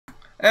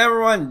Hey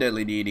everyone,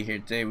 Deadly Deity here.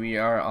 Today we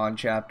are on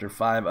chapter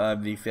 5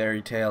 of the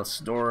fairy tale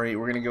story.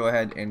 We're going to go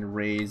ahead and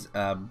raise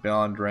a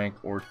bond rank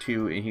or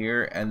 2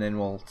 here, and then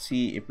we'll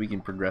see if we can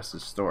progress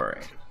the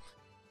story.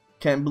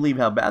 Can't believe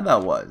how bad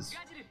that was.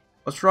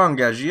 What's wrong,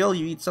 Gajil?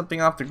 You eat something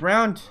off the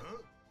ground?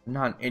 I'm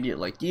not an idiot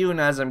like you, and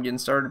as I'm getting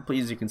started,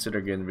 please do consider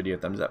giving the video a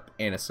thumbs up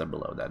and a sub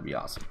below. That'd be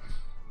awesome.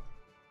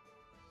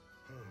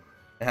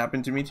 It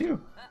happened to me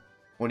too.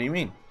 What do you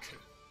mean?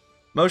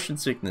 Motion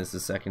sickness. The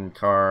second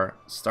car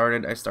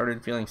started, I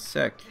started feeling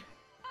sick.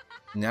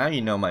 Now you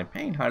know my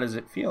pain. How does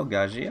it feel,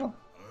 Gajil?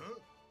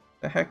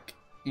 The heck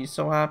are you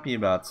so happy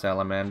about,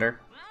 Salamander?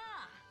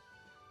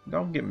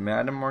 Don't get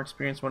mad. I'm more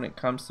experienced when it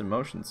comes to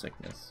motion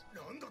sickness.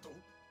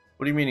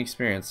 What do you mean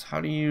experience? How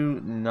do you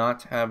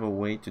not have a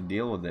way to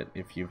deal with it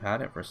if you've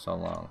had it for so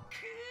long?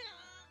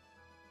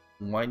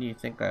 Why do you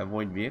think I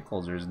avoid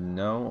vehicles? There's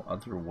no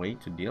other way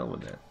to deal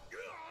with it.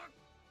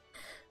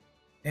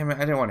 Damn it, I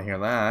didn't want to hear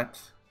that.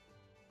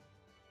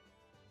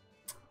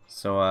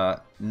 So,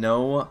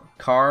 no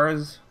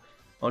cars,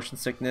 motion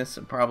sickness,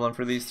 a problem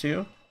for these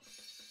two.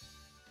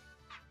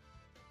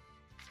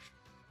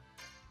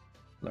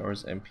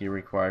 Lowers MP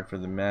required for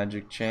the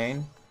magic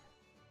chain.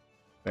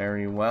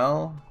 Very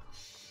well.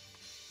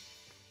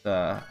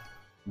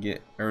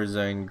 Get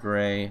Urza and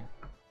Gray.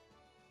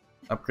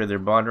 Upgrade their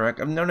bond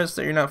rank. I've noticed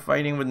that you're not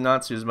fighting with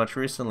Natsu as much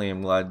recently.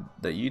 I'm glad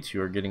that you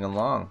two are getting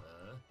along.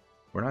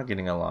 We're not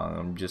getting along.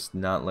 I'm just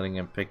not letting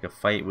him pick a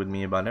fight with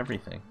me about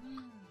everything.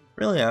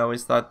 Really, I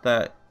always thought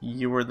that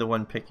you were the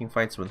one picking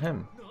fights with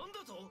him.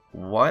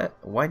 What?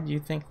 Why do you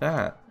think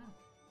that?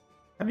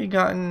 Have you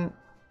gotten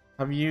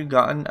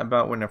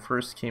about when I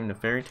first came to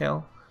Fairy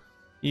Tail?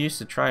 You used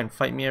to try and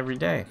fight me every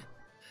day.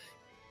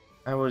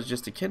 I was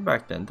just a kid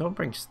back then. Don't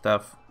bring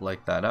stuff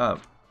like that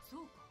up.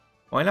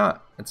 Why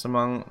not? It's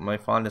among my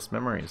fondest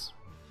memories.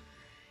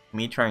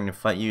 Me trying to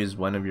fight you is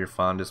one of your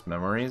fondest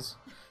memories?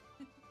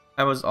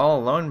 I was all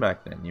alone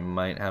back then. You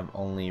might have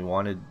only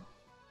wanted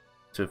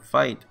to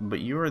fight, but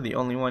you were the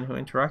only one who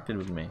interacted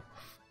with me.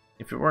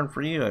 If it weren't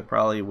for you, I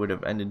probably would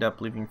have ended up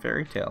leaving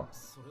Fairy Tail.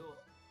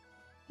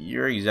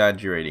 You're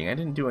exaggerating. I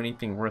didn't do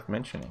anything worth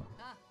mentioning.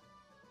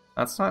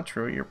 That's not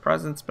true. Your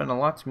presence meant a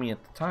lot to me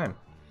at the time.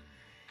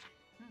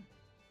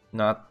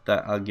 Not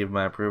that I'll give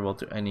my approval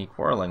to any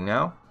quarreling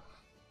now.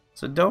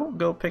 So don't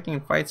go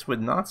picking fights with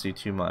Natsu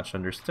too much,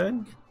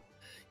 understood?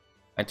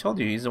 I told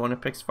you he's the one who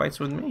picks fights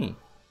with me.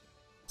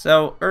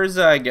 So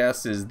Urza, I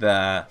guess, is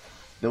the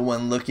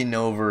one looking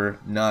over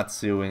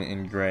Natsu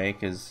and Gray,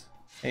 because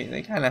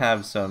they kind of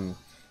have some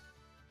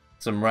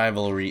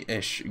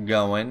rivalry-ish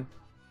going,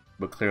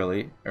 but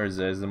clearly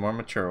Urza is the more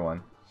mature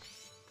one.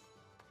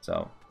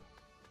 So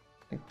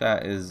I think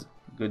that is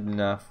good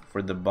enough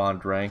for the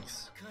bond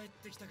ranks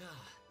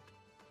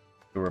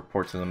to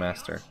report to the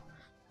master.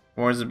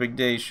 Tomorrow's a big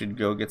day. You should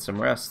go get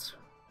some rest.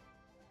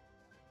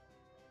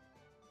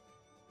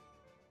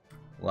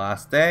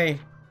 Last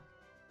day.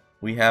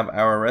 We have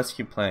our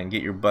rescue plan.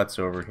 Get your butts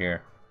over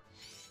here.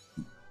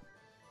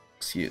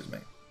 Excuse me.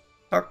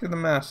 Talk to the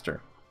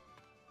master.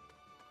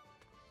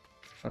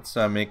 Let's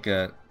make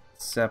a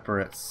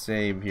separate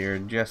save here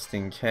just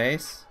in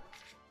case.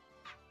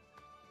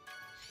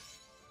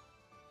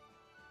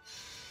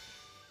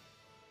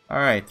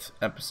 Alright,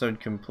 episode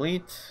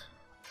complete.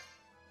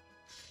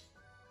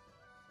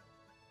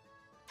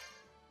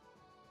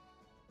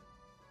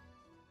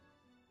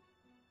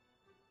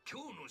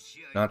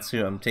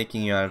 Natsu, I'm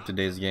taking you out of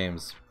today's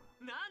games.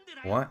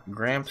 What?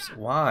 Gramps,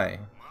 why?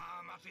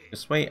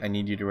 Just wait, I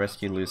need you to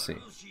rescue Lucy.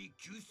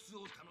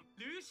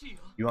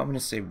 You want me to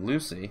save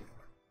Lucy?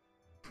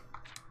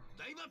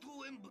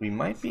 We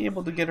might be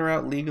able to get her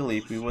out legally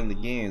if we win the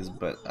games,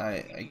 but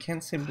I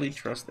can't simply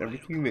trust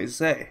everything they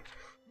say.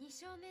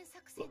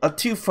 A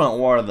two-front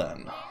war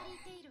then.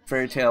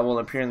 Fairy Tail will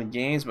appear in the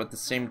games, but at the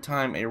same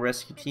time a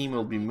rescue team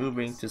will be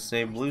moving to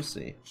save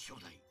Lucy.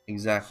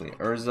 Exactly.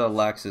 Urza,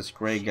 Laxus,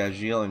 Gray,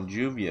 Gajil, and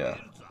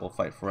Juvia will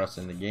fight for us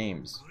in the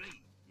games.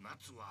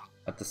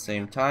 At the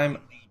same time,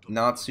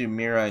 Natsu,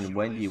 Mira, and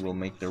Wendy will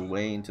make their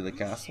way into the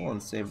castle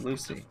and save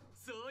Lucy.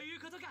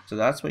 So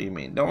that's what you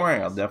mean. Don't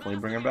worry, I'll definitely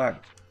bring her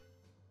back.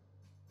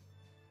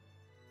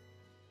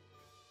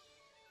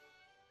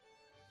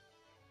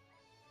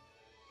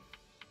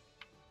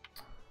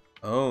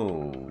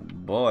 Oh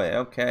boy,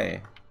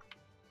 okay.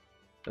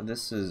 So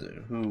this is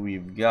who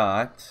we've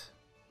got.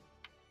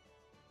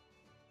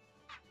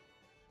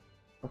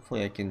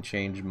 Hopefully I can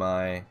change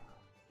my...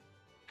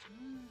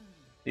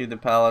 Leave the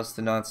palace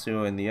to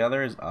Natsu and the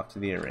others, off to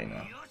the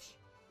arena.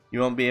 You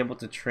won't be able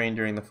to train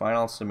during the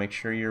finals, so make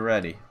sure you're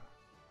ready.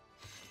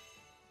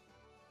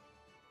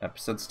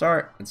 Episode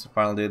start. It's the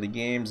final day of the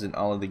games, and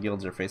all of the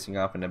guilds are facing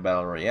off in a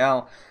battle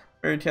royale.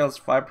 Fairy Tail's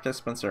 5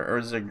 participants are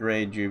Urza,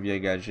 Gray, Juvia,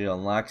 Gajil,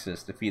 and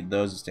Laxus. Defeat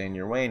those who stand in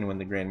your way and win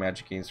the Grand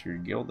Magic Games for your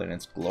guild and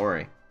its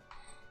glory.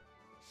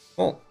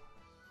 Cool.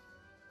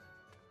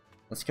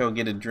 Let's go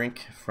get a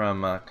drink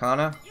from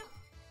Kana.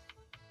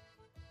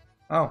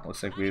 Oh,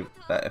 looks like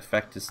that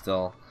effect is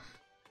still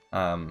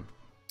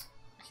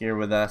here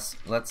with us.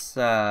 Let's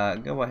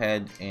go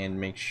ahead and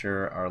make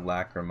sure our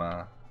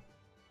Lacrima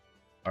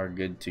are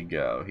good to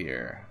go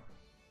here.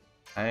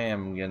 I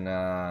am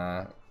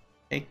gonna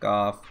take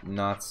off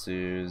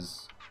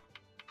Natsu's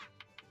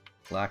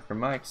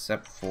Lacrima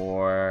except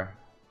for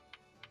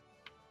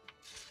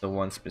the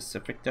one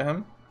specific to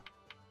him.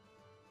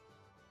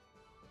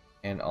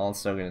 And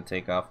also gonna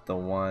take off the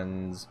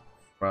ones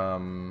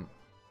from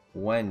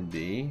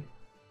Wendy,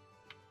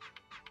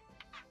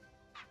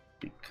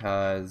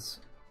 because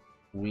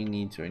we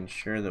need to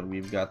ensure that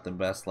we've got the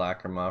best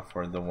Lacrima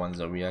for the ones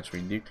that we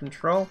actually do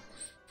control.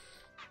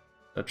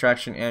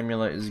 Attraction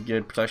Amulet is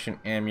good, Protection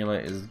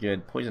Amulet is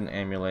good, Poison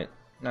Amulet,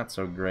 not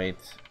so great.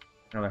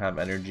 I'd rather have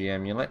Energy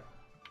Amulet.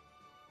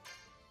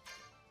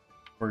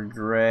 For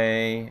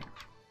Gray,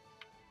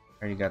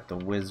 already got the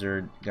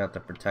Wizard, got the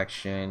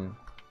Protection.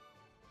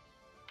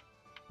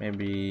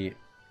 Maybe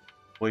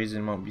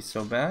Poison won't be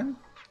so bad.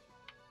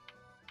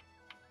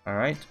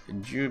 Alright,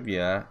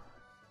 Juvia.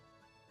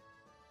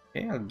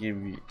 Okay, I'll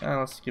give you.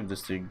 Let's give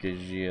this to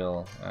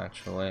Gajil,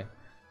 actually.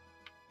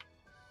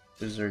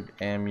 Wizard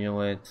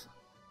Amulet.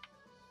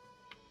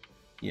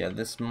 Yeah,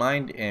 this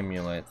Mind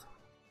Amulet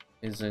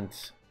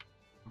isn't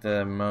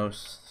the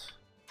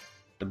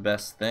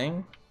best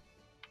thing.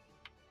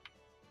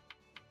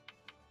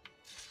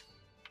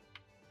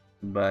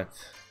 But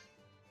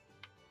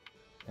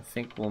I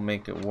think we'll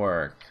make it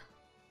work.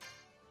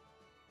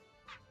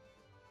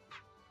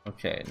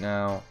 Okay,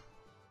 now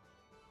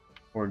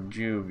for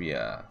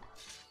Juvia.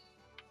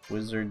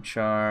 Wizard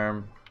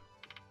Charm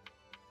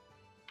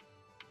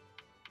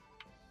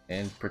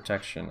and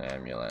Protection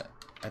Amulet.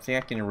 I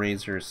think I can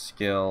raise her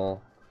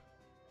skill,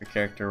 her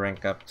character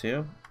rank up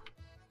too.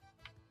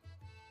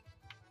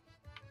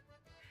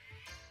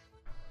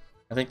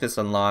 I think this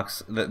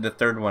unlocks, the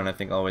third one I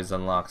think always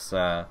unlocks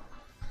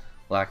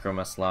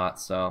Lacrima slot,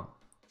 so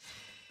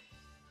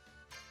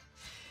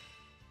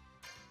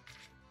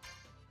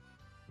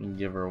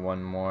give her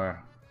one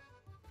more.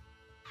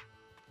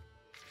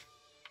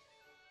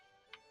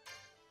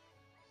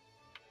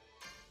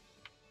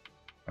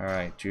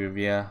 Alright,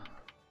 Juvia.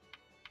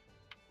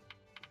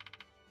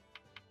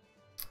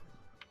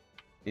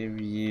 Give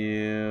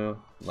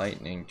you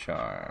Lightning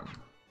Charm.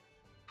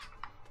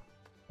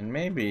 And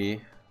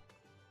maybe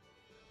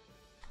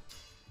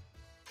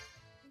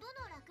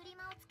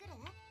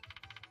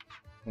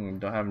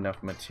don't have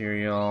enough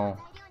material.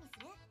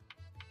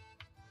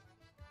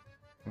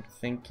 I'm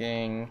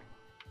thinking,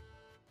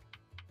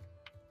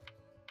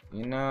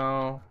 you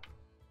know,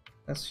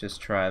 let's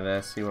just try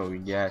this, see what we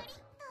get.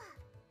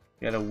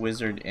 We got a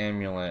Wizard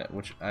Amulet,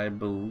 which I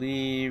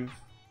believe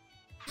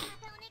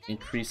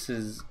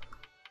increases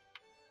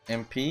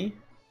MP.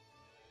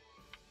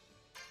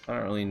 I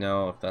don't really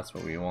know if that's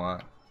what we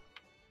want.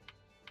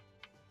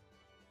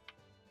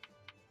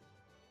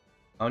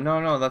 Oh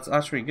no, that's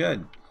actually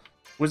good.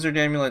 Wizard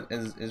Amulet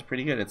is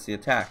pretty good. It's the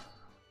attack.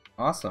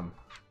 Awesome.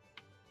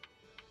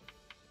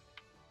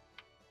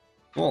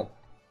 Cool.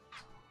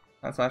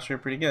 That's actually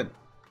pretty good.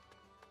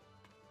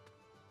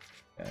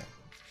 Okay.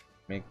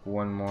 Make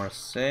one more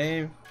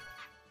save.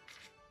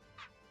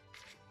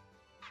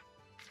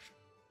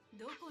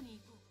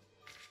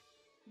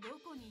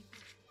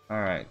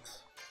 Alright.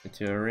 Get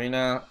to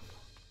arena.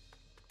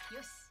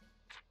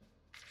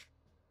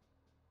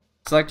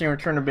 Selecting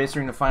return to base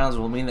arena finals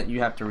will mean that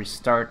you have to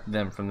restart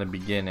them from the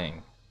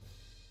beginning.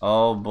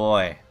 Oh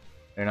boy.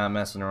 They're not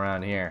messing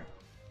around here.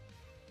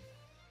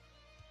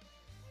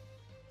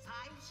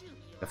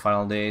 The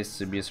final day is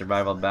to be a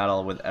survival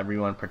battle with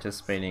everyone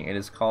participating. It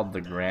is called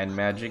the Grand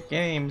Magic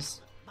Games.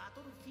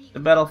 The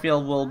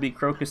battlefield will be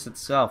Crocus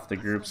itself. The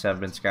groups have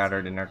been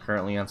scattered and are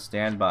currently on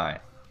standby.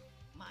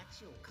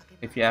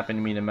 If you happen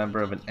to meet a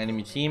member of an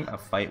enemy team, a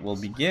fight will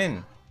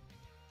begin.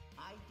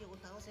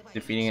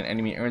 Defeating an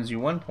enemy earns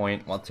you 1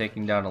 point, while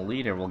taking down a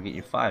leader will get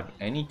you 5.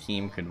 Any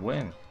team could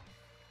win.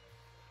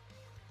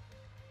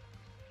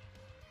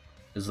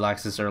 Is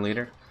Laxus our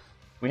leader?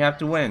 We have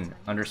to win.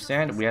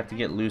 Understand? We have to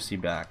get Lucy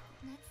back.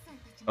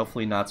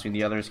 Hopefully Natsu and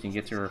the others can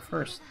get to her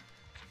first.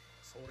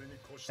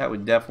 That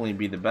would definitely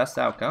be the best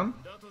outcome.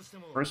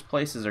 First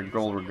place is our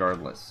goal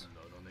regardless.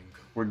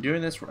 We're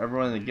doing this for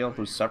everyone in the guild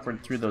who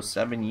suffered through those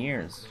 7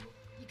 years.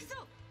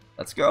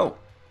 Let's go!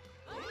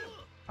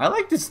 I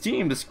like this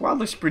team. The squad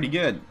looks pretty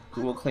good.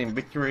 Who will claim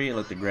victory?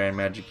 Let the Grand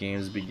Magic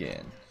Games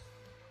begin.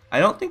 I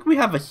don't think we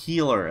have a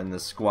healer in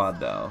this squad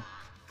though.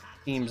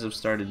 Teams have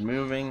started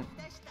moving.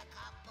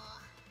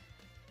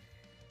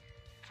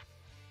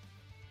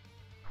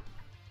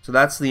 So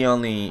that's the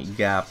only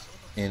gap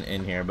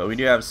in here, but we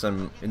do have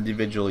some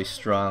individually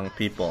strong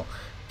people.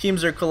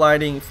 Teams are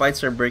colliding,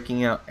 fights are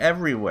breaking out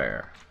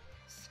everywhere.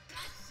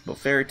 But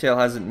Fairy Tail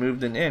hasn't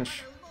moved an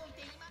inch.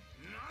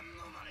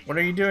 What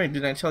are you doing?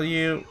 Did I tell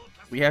you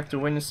we have to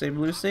win to save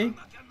Lucy?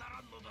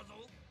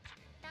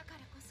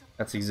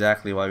 That's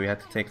exactly why we had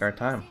to take our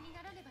time.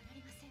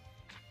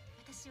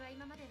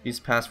 These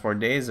past 4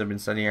 days I've been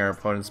studying our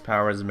opponent's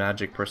powers,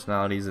 magic,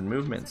 personalities, and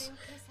movements.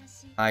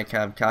 I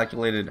have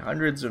calculated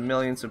hundreds of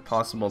millions of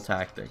possible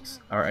tactics.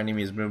 Our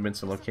enemy's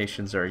movements and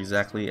locations are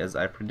exactly as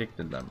I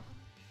predicted them.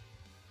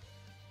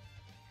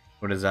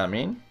 What does that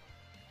mean?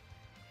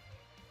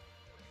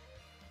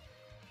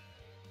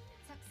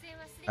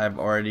 I've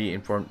already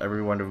informed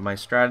everyone of my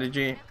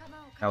strategy.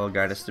 I will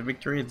guide us to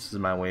victory. This is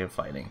my way of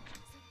fighting.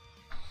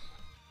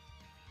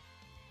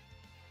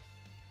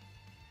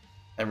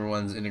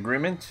 Everyone's in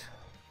agreement.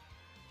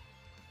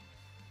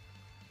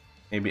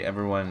 Maybe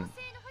everyone.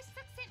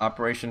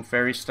 Operation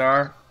Fairy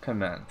Star,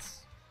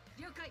 commence.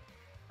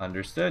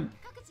 Understood.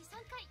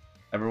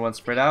 Everyone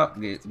spread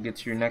out. Get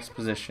to your next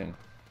position.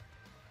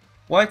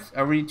 What?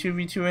 Are we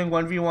 2v2ing,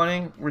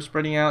 1v1ing? We're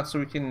spreading out so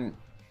we can...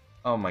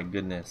 Oh my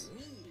goodness.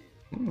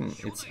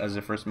 It's as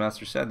the first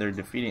master said, they're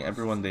defeating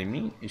everyone they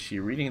meet. Is she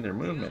reading their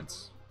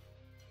movements?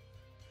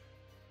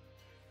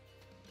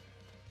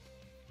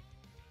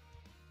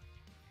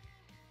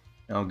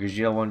 Oh,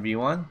 Gajil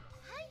 1v1?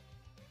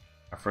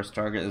 Our first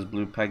target is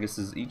Blue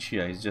Pegasus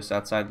Ichia. He's just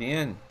outside the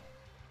inn.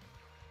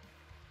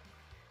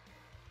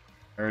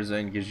 Urza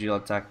and Gajil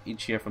attack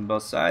Ichia from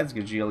both sides.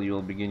 Gajil, you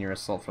will begin your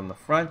assault from the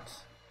front.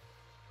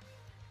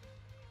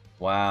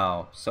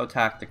 Wow, so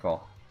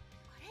tactical.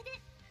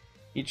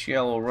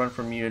 Ichia will run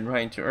from you and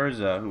right into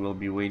Urza, who will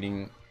be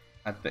waiting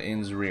at the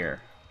inn's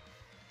rear.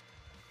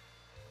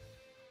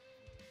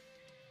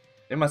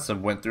 They must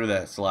have went through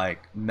this,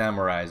 like,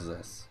 memorized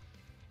this.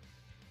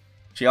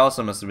 She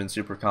also must have been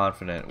super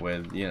confident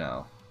with, you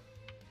know.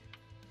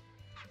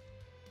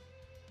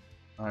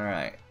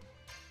 Alright.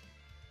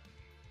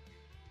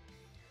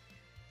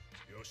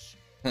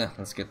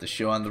 Let's get the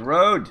show on the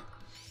road.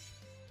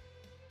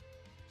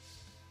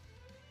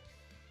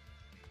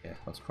 Yeah,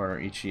 let's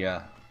corner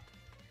Ichia.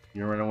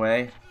 You run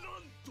away?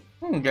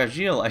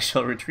 Gajil, I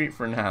shall retreat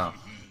for now.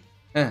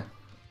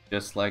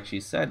 Just like she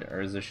said,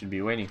 Urza should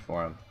be waiting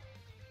for him.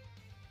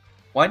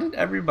 Why did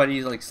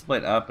everybody like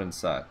split up and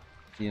suck?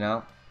 You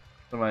know?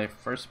 So my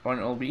first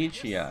opponent will be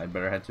Ichia. I'd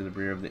better head to the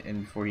rear of the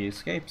inn before he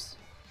escapes.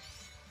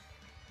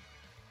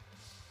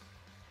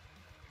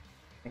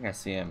 I think I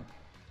see him.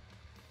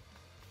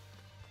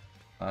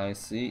 I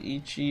see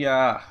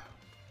Ichia.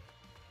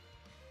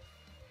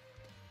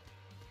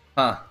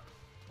 Huh.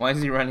 Why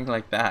is he running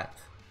like that?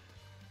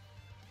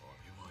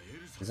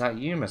 Is that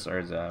you, Miss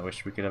Urza? I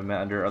wish we could have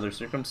met under other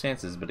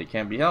circumstances, but it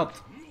can't be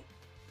helped.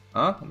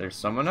 Huh? There's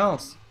someone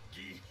else.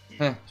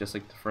 Just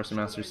like the first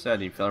master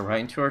said, he fell right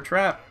into our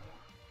trap.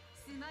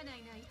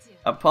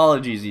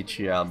 Apologies,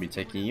 Ichia. I'll be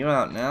taking you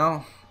out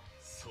now.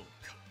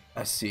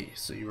 I see.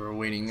 So you were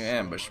waiting to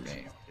ambush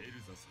me.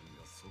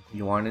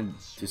 You wanted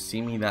to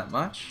see me that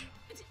much?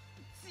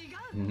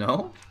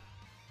 No?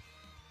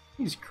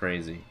 He's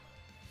crazy.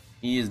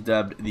 He is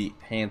dubbed the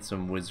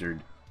Handsome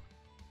Wizard.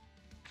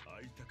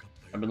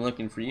 I've been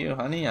looking for you,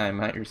 honey. I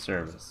am at your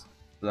service.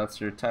 So that's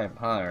your type,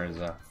 huh,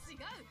 Urza?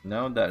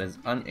 No, that is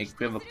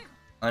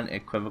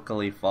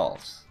unequivocally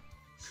false.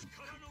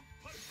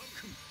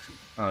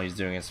 Oh, he's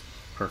doing his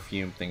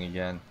perfume thing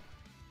again.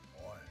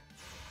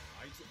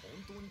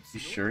 You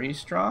sure he's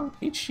strong?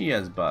 Ichia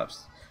has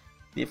buffs.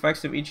 The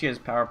effects of Ichia's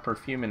power,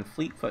 perfume, and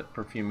Fleetfoot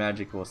perfume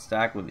magic will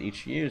stack with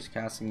each use.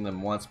 Casting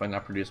them once might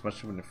not produce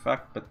much of an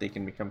effect, but they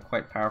can become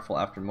quite powerful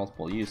after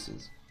multiple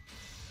uses.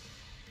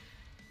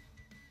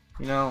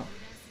 You know,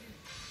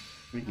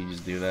 we can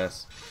just do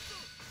this.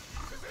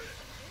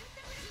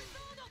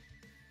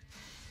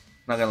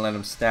 Not gonna let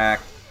him stack.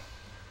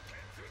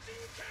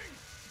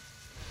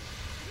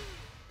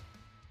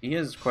 He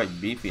is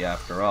quite beefy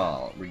after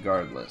all,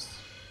 regardless.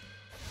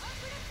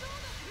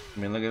 I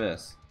mean, look at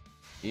this.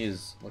 He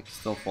is like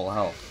still full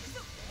health.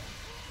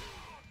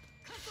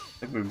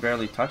 I think we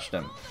barely touched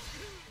him.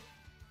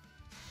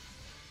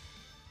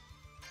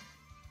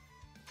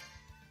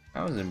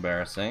 That was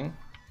embarrassing.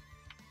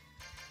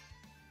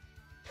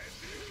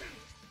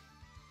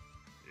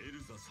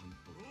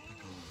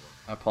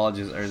 I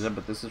apologize, Urza,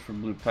 but this is for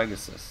Blue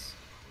Pegasus.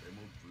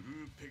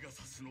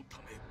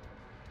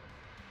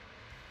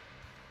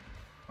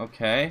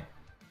 Okay.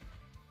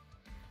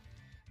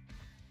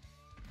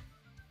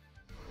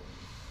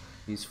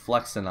 He's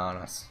flexing on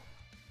us.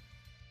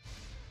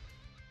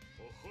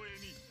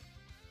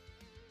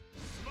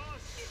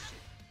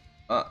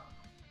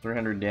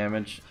 300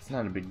 damage.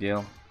 Not a big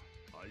deal.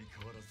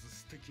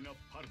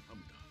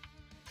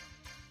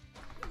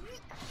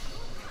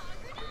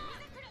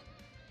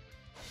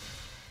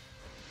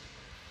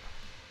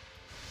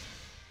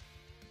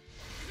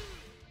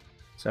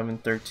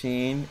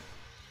 $713.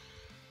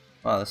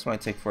 Wow, this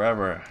might take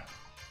forever,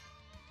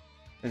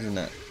 isn't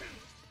it?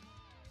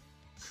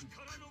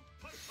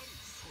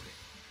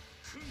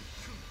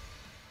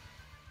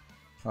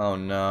 Oh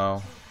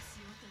no.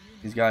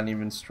 He's gotten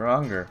even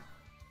stronger.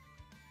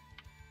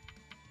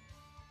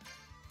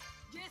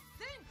 I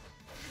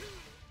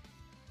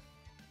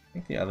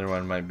think the other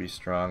one might be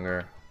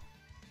stronger.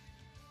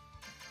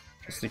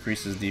 Just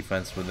decreases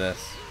defense with this.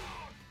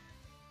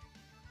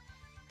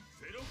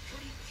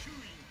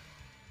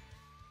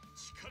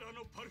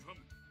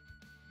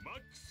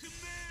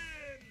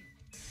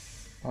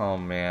 Oh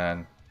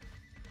man.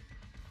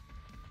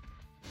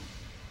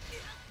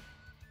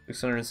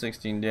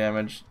 616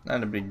 damage,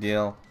 not a big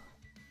deal.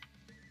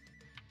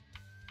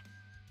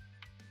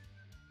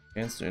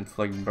 Instant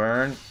inflict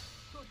burn.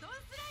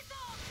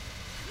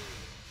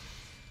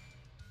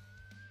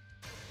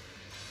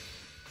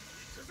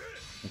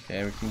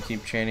 Okay, we can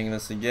keep chaining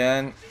this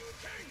again.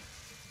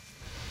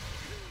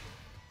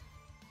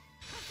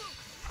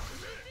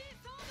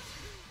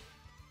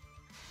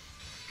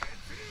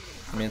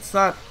 I mean, it's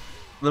not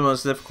the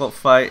most difficult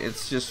fight,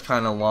 it's just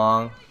kind of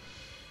long.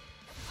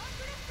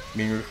 I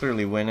mean, we're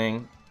clearly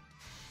winning.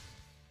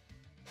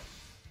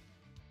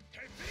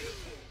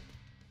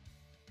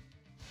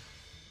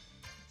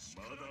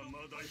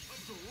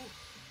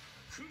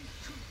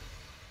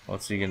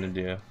 What's he gonna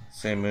do?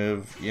 Same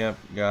move. Yep,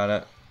 got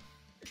it.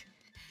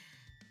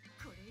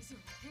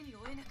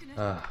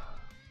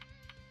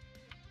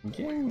 I'm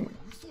getting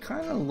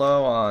kind of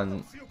low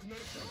on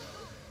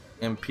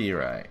MP,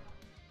 right?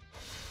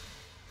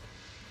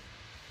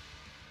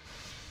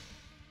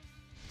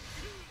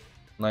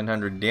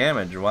 $900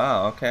 damage.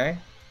 Wow. Okay.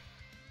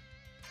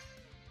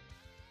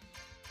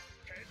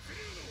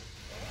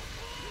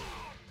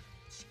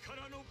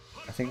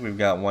 I think we've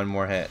got one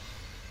more hit,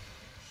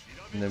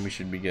 and then we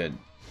should be good.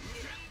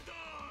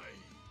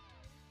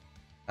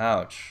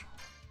 Ouch.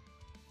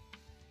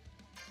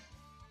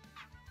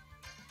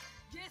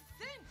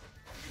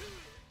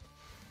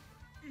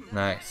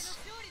 Nice.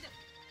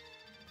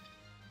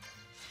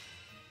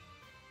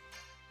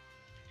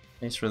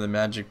 Thanks for the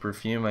magic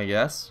perfume, I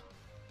guess.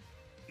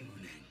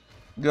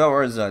 Go,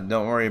 Urza,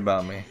 don't worry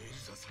about me.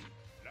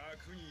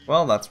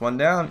 Well, that's one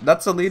down.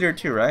 That's a leader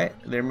too, right?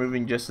 They're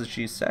moving just as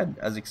she said,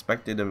 as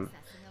expected of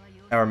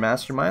our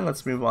mastermind.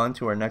 Let's move on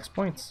to our next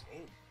points.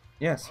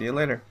 Yeah, see you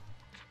later.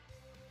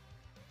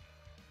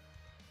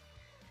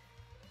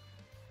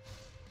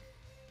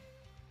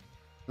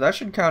 That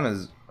should count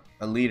as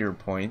a leader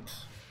point,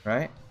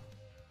 right?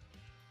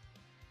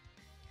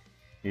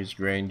 Here's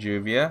Gray and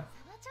Juvia.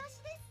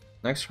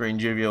 Next, Gray and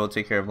Juvia will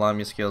take care of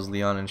Lamia, Scales,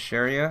 Lyon, and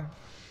Sherria.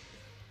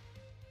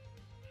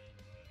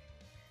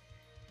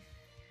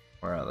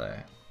 Where are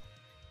they?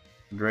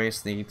 Gray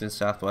sneaking to the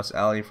southwest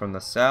alley from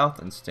the south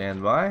and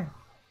stand by.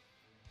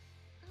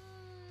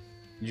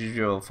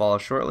 Juvia will follow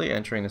shortly,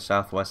 entering the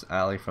southwest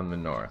alley from the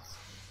north.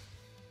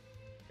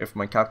 If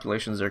my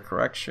calculations are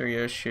correct,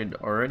 Sherria should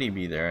already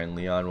be there and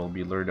Lyon will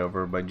be lured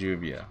over by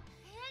Juvia.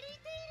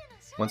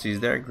 Once he's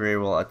there, Gray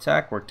will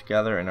attack, work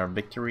together, and our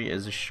victory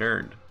is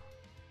assured.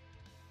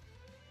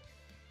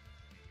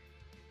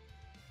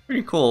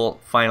 Pretty cool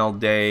final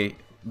day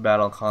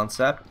battle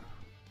concept.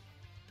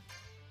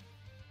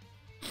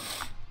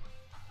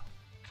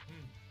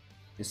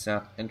 The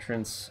south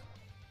entrance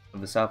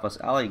of the southwest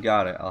alley,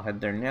 got it. I'll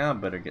head there now,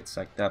 better get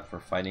psyched up for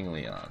fighting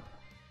Lyon.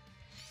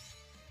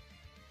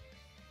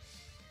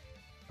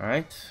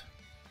 Alright.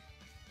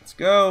 Let's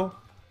go.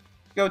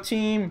 Go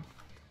team!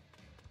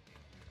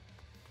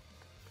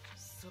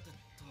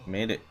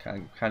 Made it.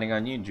 Counting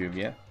on you,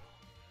 Juvia.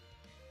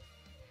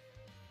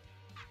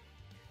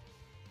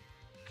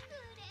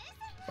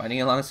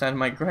 Fighting alongside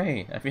my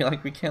Gray. I feel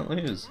like we can't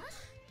lose.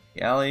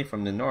 The alley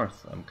from the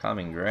north. I'm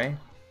coming, Gray.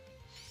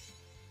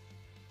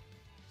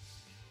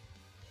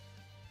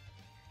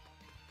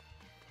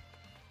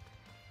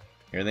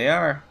 Here they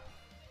are.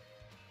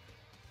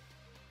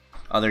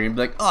 Oh, they're gonna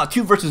be like, oh,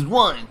 2 versus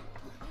 1!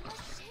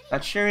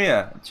 That's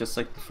Sherria, just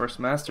like the first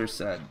master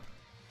said.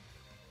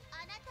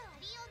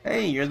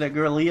 Hey, you're the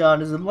girl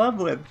Lyon is in love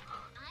with.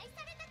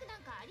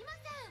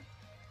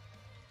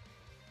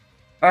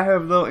 I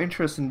have no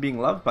interest in being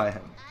loved by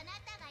him.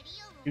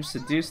 You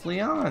seduced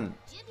Lyon.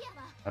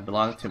 I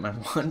belong to my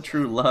one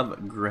true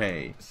love,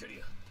 Gray.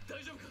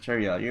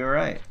 Sherria, you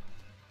alright?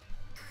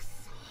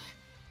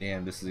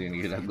 Damn, this is gonna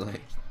get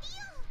ugly.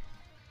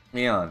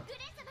 Lyon.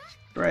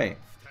 Gray.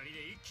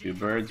 2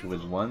 birds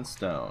with 1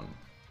 stone.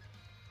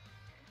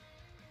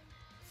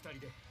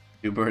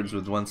 2 birds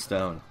with 1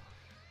 stone.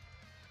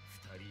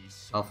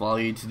 I'll follow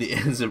you to the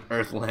ends of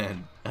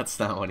Earthland. That's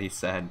not what he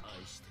said.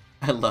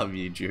 I love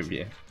you,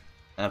 Juvia.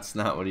 That's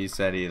not what he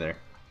said either.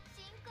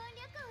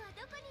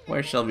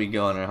 Where shall we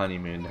go on our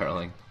honeymoon,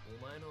 darling?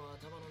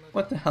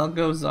 What the hell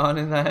goes on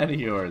in that head of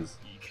yours?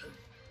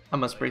 I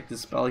must break the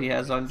spell he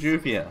has on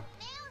Juvia.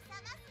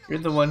 You're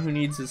the one who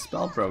needs his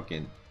spell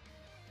broken.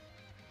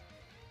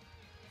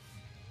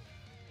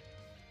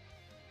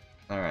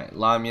 Alright,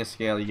 Lamia,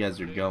 Scale, you guys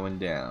are going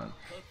down.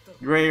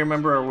 Gray,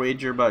 remember our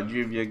wager about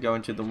Juvia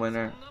going to the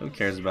winner? Who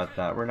cares about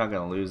that? We're not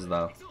gonna lose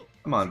though.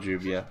 Come on,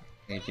 Juvia.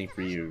 Anything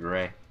for you,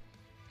 Gray.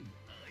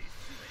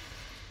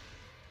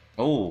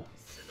 Oh.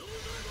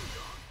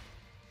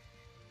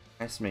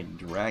 Nice to make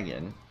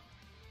dragon.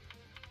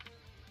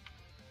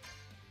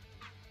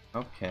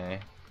 Okay.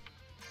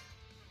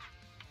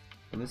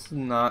 But this is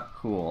not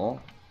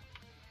cool.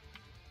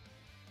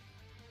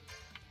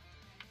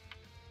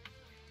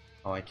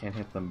 Oh, I can't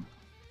hit them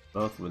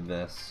both with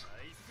this.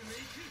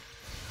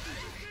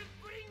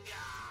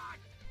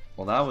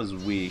 Well, that was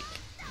weak.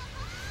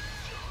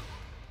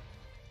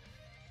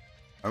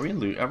 Are we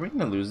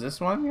gonna lose this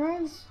one,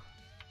 guys?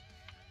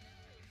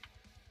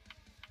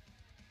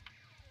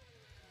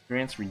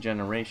 Grants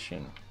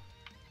regeneration.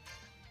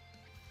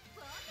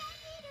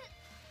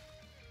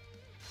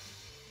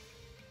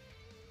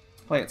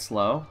 Let's play it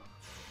slow.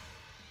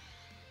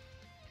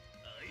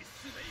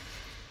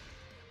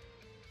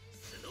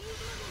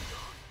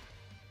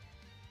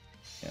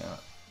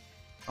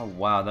 Oh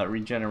wow, that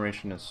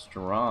regeneration is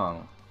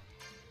strong.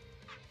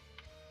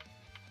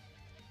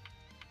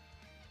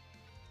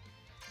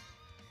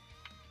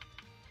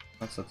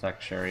 Let's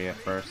attack Sherria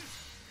first.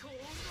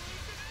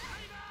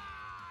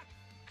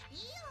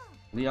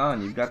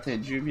 Lyon, you've got to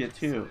hit Juvia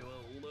too.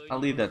 I'll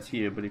leave that to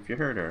you, but if you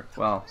hurt her,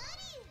 well,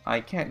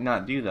 I can't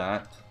not do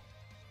that.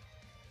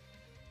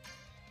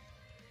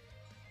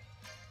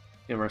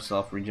 Give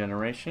ourselves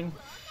regeneration.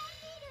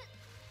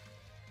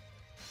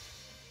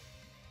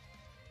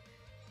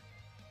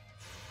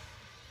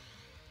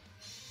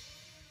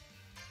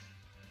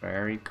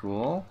 Very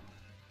cool.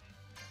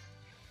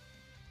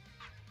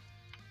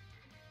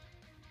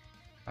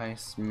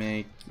 Ice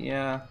make,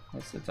 yeah,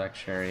 let's attack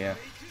Sherria.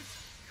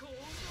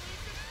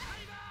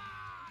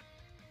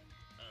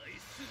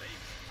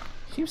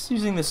 Keeps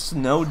using the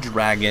snow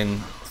dragon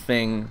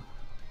thing.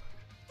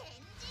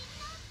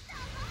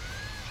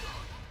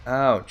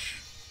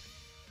 Ouch.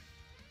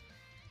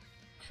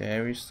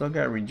 Okay, we still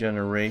got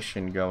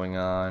regeneration going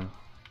on.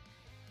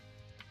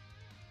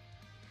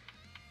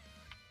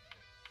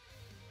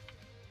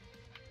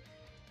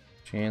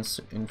 Chance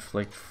to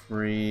inflict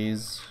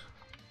freeze.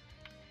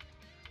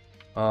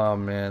 Oh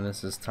man,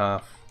 this is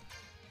tough.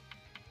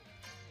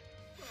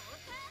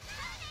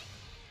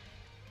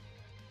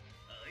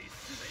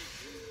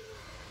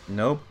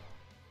 Nope,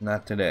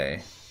 not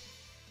today.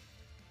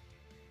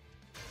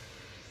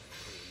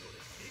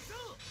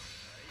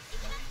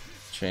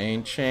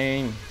 Chain,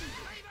 chain.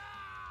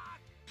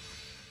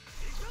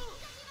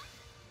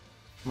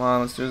 Come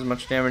on, let's do as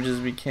much damage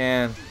as we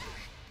can.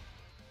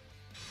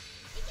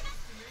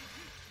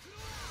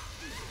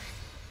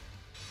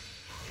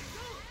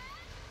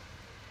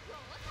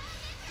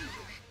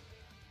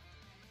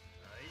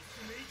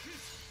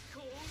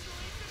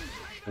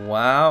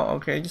 Wow,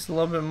 okay, just a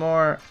little bit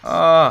more.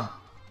 Ah,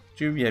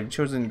 Juvia, you've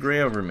chosen gray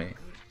over me.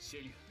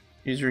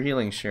 Use your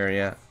healing,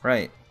 Sherria.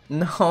 Right.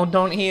 No,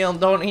 don't heal,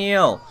 don't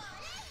heal!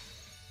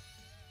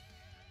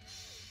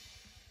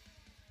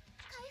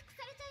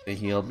 If they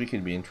healed, we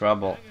could be in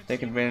trouble.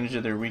 Take advantage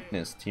of their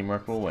weakness.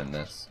 Teamwork will win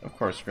this. Of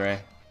course,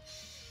 Gray.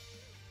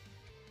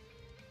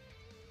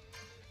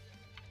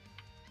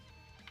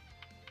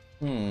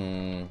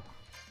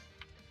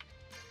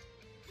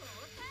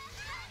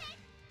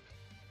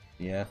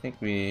 Yeah, I think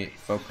we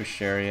focus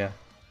Sherria.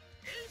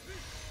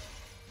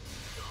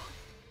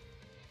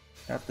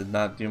 That did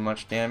not do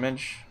much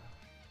damage.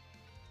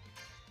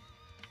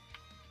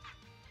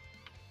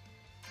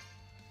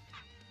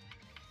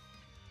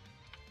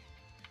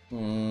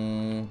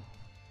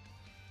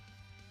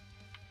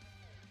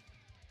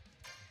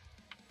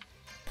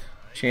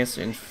 Chance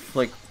to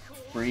inflict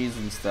freeze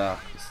and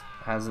stuff. Just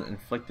hasn't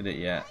inflicted it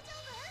yet.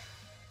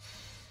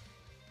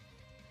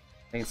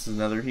 I think this is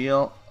another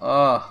heal.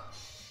 Ugh.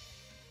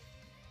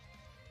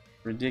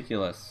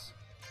 Ridiculous.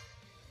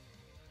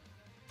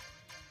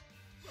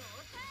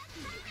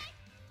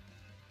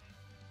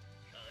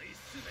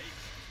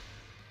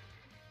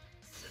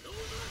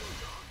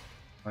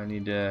 I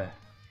need to...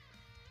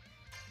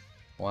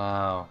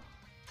 Wow.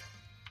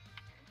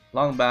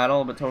 Long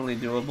battle, but totally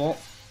doable.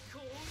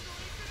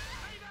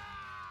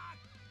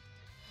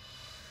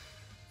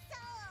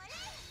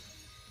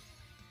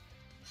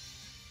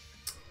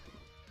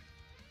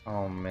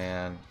 Oh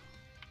man.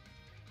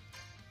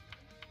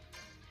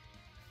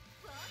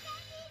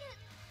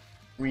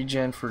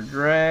 Regen for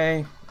Gray.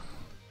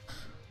 I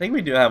think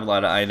we do have a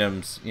lot of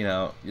items, you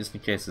know, just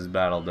in case this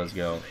battle does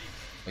go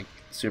like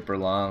super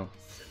long.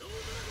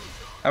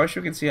 I wish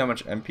we could see how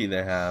much MP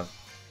they have.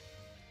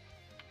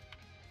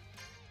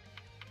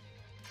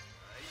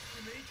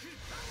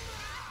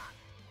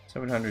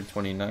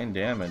 $729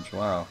 damage,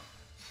 wow.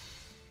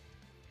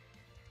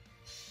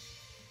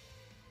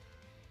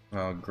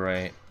 Oh,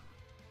 great.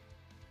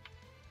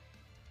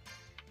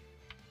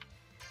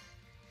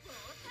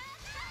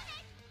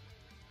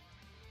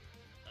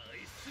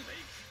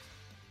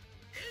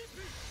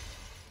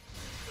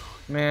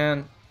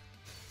 Man.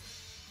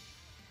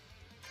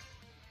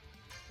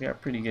 We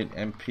got pretty good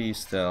MP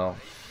still.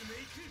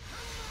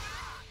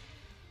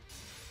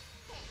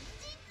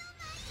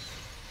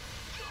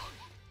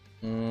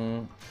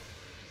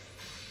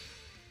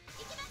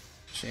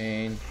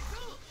 Chain.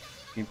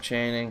 Keep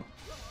chaining.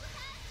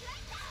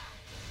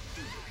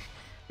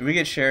 If we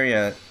get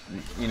Sherria,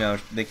 you know,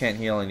 they can't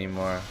heal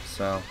anymore,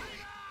 so.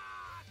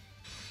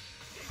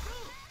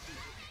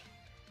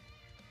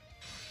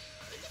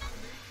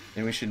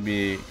 And we should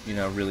be, you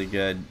know, really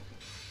good.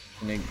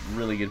 In a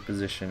really good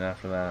position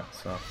after that,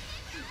 so.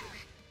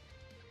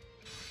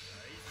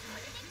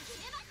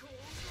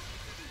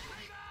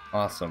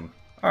 Awesome.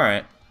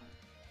 Alright.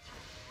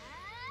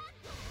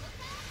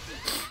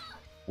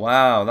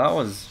 Wow, that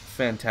was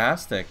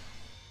fantastic.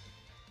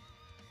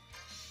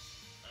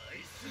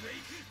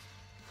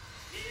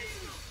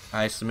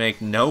 Ice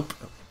make, nope.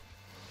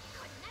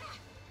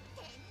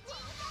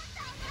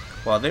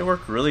 Wow, they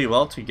work really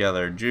well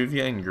together.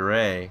 Juvia and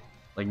Gray.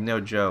 Like,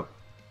 no joke.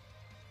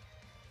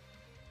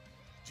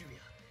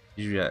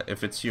 Juvia,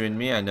 if it's you and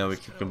me, I know we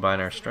can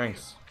combine our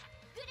strengths.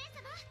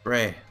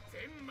 Gray,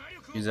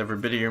 use every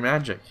bit of your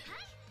magic.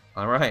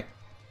 Alright.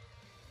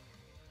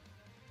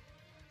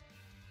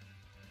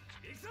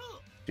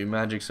 Two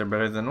magics are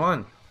better than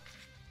one.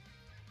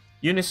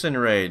 Unison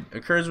Raid.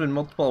 Occurs when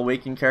multiple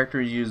awakened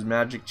characters use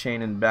magic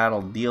chain in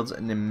battle. Deals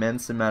an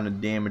immense amount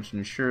of damage and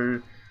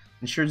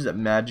ensures that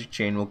magic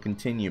chain will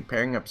continue.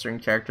 Pairing up certain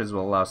characters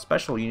will allow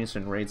special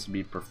unison raids to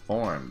be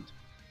performed.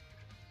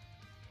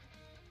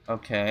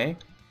 Okay.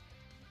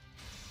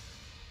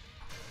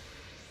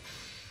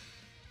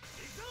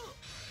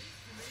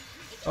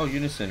 Oh,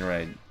 unison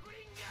raid.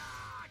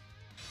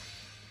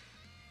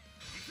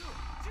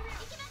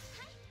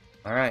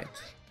 Alright.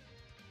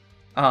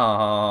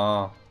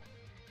 Oh.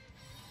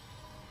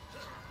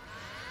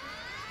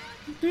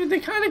 Dude, they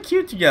kind of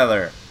cute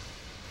together.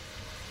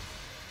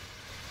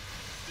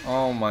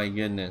 Oh my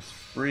goodness.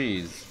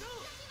 Freeze.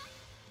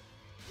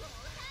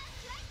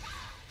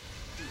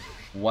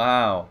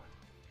 Wow.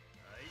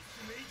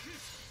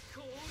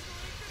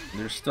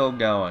 They're still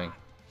going.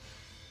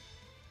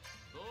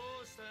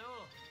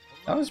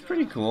 That was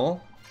pretty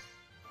cool.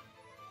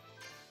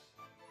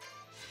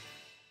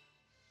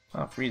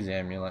 Oh, freeze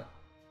amulet.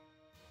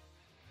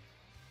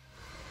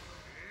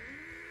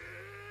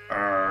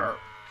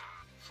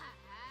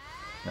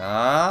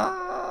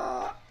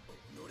 Ah!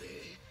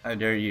 How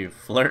dare you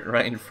flirt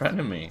right in front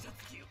of me?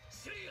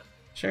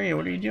 Sherria,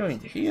 what are you doing?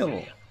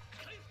 Heal!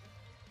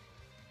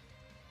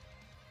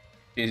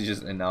 She's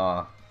just in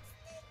awe.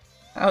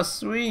 How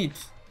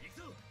sweet!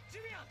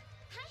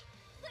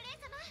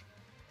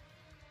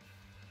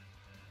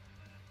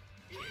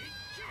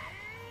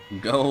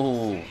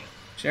 Go!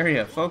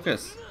 Sherria,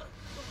 focus!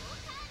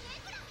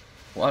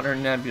 Water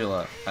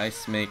nebula.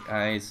 Ice make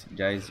eyes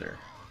geyser.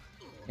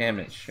 Damn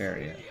it,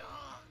 Sherria.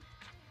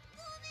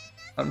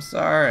 I'm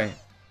sorry.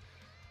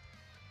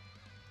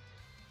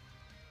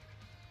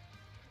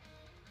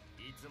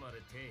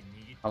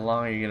 How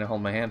long are you gonna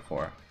hold my hand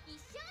for?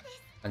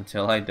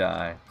 Until I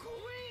die.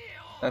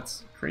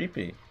 That's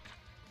creepy.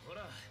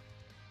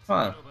 Come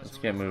on, let's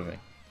get moving.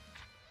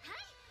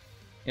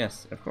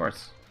 Yes, of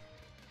course.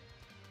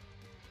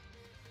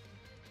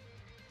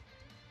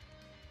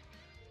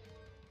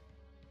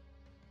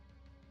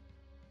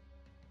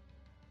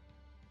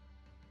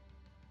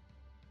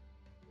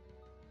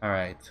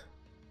 Alright.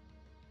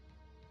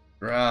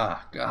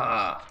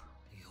 Gah.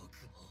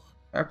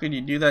 How could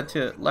you do that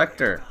to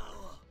Lecter?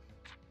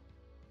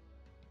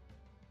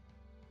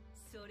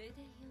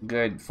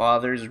 Good.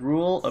 Father's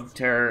rule of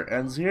terror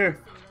ends here.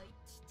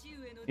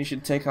 You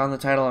should take on the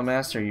title of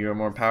Master. You are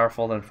more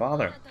powerful than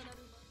Father.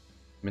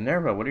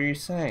 Minerva, what are you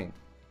saying?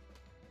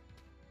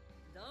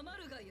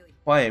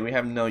 Quiet, we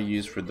have no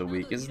use for the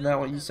weak. Isn't that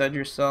what you said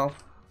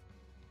yourself?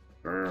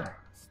 Brr.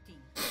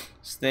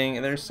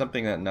 Sting, there's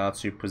something that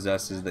Natsu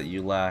possesses that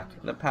you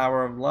lack. The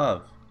power of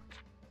love.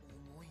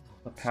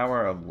 The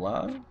power of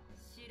love?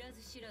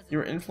 You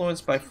were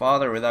influenced by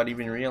Father without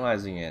even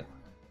realizing it.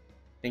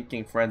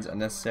 Thinking friends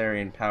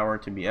unnecessary and power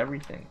to be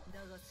everything.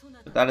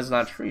 But that is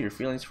not true. Your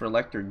feelings for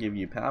Lecter give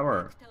you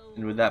power.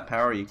 And with that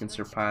power you can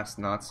surpass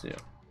Natsu.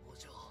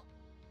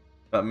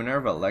 But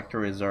Minerva,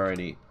 Lecter is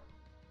already...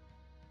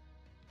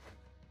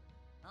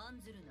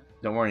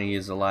 Don't worry, he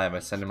is alive. I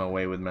sent him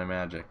away with my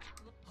magic.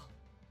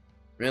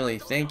 Really?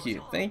 Thank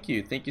you. Thank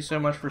you. Thank you so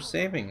much for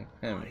saving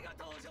him.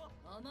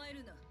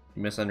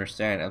 You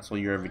misunderstand. Until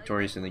you are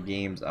victorious in the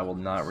games, I will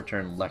not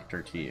return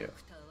Lecter to you.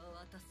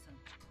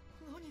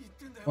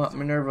 What,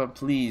 Minerva,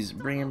 please,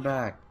 bring him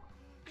back.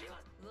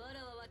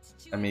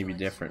 I may be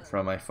different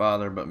from my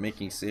father, but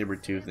making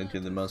Sabretooth into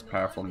the most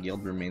powerful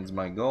guild remains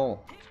my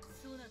goal.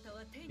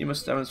 You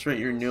must demonstrate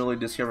your newly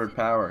discovered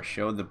power.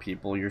 Show the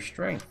people your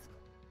strength.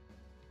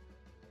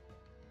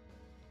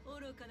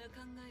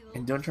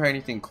 And don't try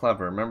anything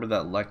clever. Remember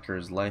that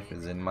Lecter's life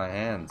is in my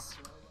hands.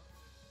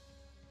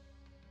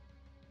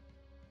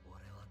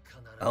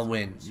 I'll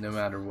win, no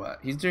matter what.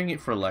 He's doing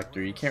it for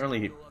Lecter. You can't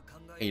really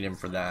hate him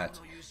for that.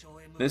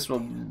 This will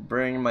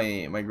bring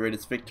my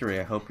greatest victory.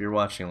 I hope you're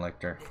watching,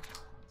 Lecter.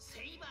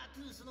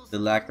 The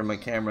lack of my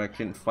camera, I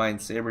couldn't find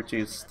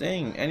Sabretooth's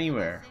Sting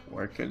anywhere.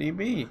 Where could he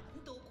be?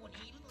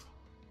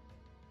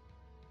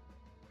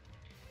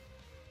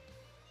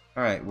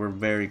 Alright, we're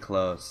very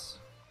close.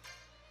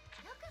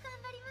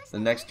 The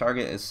next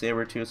target is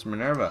Sabretooth's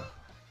Minerva.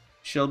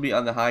 She'll be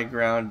on the high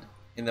ground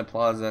in the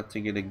plaza to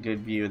get a good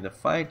view of the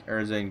fight.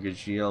 Urza and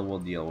Gajiel will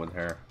deal with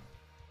her.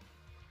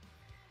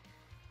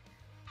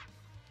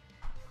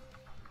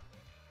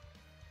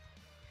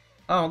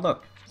 Oh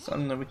look,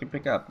 something that we can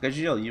pick up.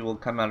 Gajiel, you will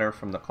come at her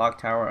from the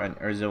clock tower and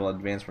Urza will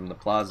advance from the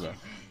plaza.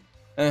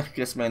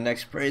 Guess my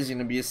next prey is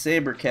gonna be a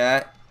saber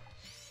cat.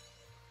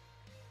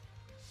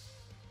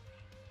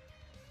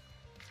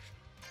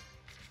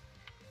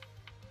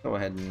 Go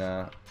ahead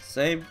and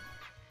save.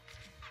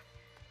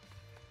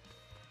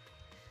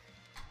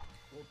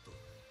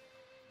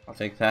 I'll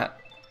take that.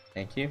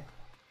 Thank you.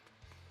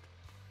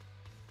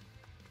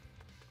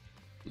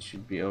 It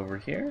should be over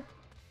here.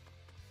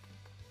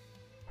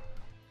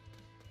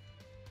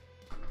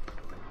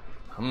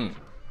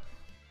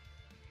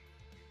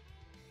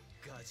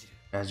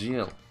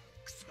 Gajiel.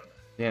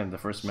 Damn, the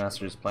first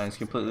master's plan is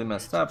completely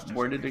messed up.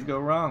 Where did it go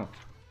wrong?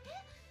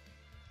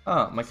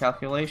 Ah, my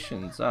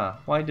calculations. Ah,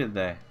 why did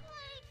they?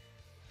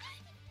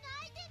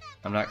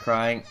 I'm not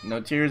crying.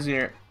 No tears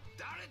here.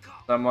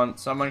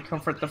 Someone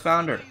comfort the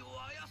founder.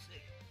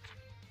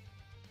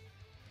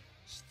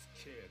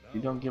 You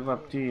don't give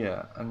up, do you?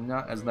 I'm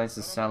not as nice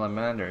as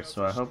Salamander,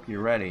 so I hope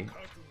you're ready.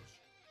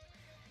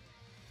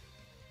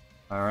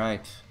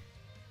 Alright.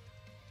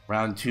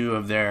 Round 2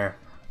 of their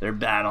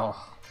battle.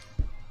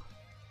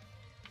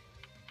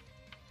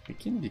 We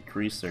can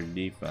decrease their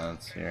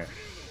defense here.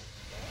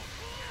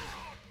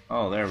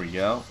 Oh, there we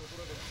go.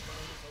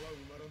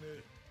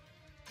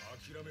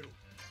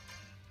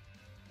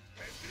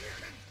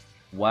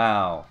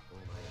 Wow.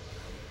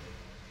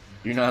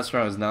 You're not as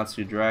strong as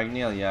Natsu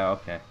Dragneel? Yeah,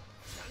 okay.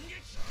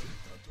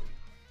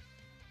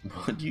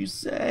 What'd you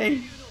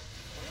say?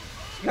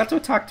 You got to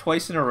attack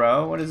twice in a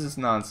row? What is this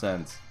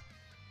nonsense?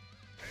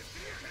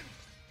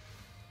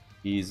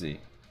 Easy.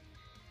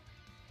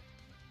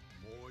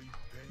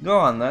 Go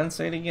on then,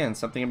 say it again.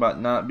 Something about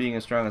not being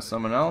as strong as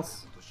someone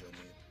else?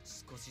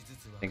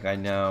 I think I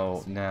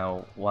know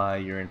now why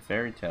you're in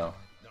Fairy Tail.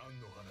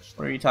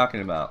 What are you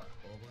talking about?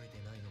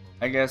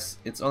 I guess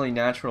it's only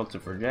natural to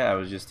forget I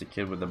was just a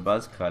kid with a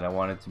buzz cut. I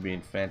wanted to be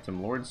in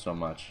Phantom Lord so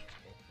much.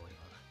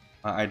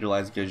 I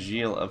idolized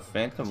Gajiel of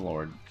Phantom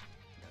Lord.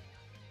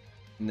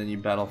 And then you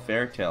battle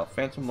Fairy Tail.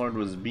 Phantom Lord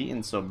was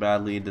beaten so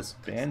badly it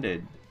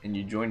disbanded, and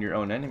you joined your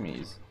own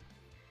enemies.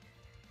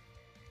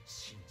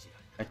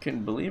 I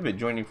couldn't believe it,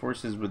 joining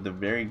forces with the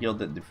very guild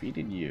that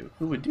defeated you.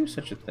 Who would do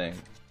such a thing?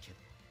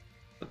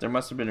 But there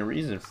must have been a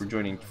reason for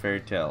joining Fairy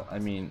Tail. I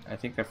mean, I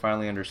think I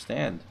finally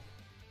understand.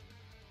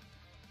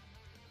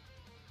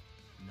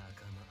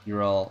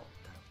 You're all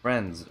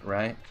friends,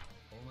 right?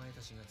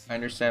 I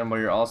understand why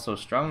you're all so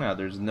strong now.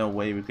 There's no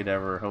way we could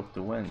ever hope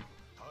to win.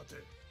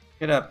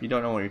 Get up, you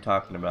don't know what you're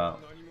talking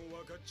about.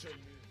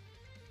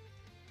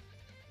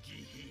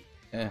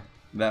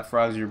 That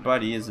frog's your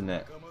buddy, isn't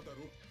it?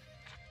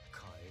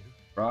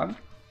 Frog?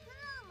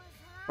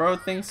 Bro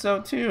thinks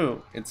so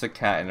too. It's a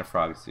cat in a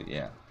frog suit,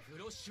 yeah.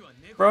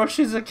 Bro,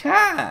 she's a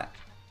cat!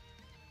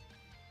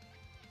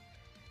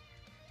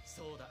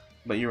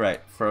 But you're right,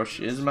 Frosh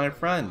is my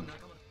friend.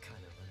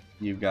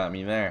 You've got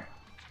me there.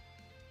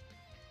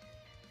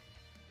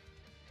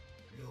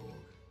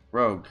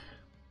 Rogue.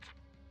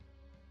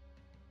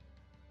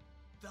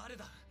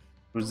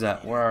 Who's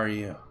that? Where are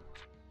you?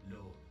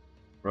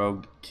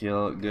 Rogue,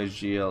 kill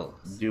Gajiel.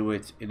 Do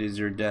it. It is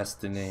your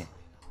destiny.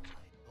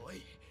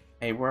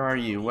 Hey, where are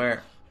you?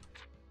 Where?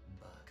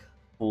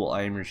 Fool,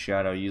 I am your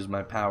shadow. Use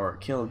my power.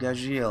 Kill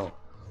Gajiel.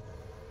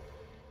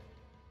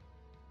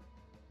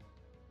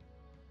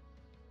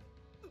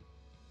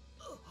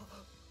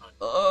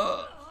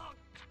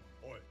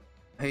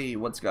 Hey,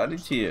 what's got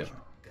into you?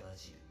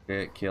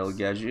 Kill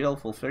Gajiel.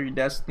 Fulfill your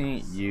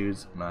destiny.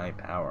 Use my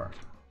power.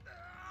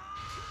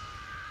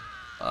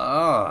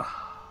 I'll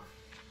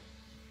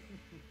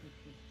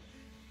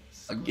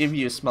give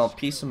you a small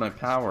piece of my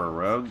power,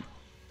 Rogue.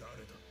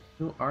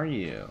 Who are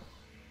you?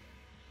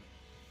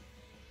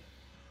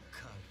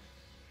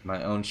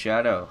 My own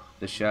shadow.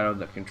 The shadow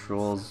that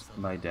controls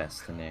my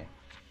destiny.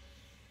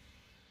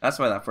 That's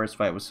why that first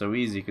fight was so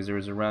easy, because there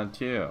was a round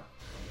 2.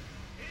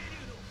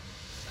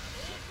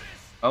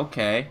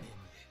 Okay.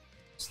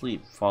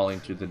 Sleep,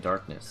 falling to the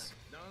darkness.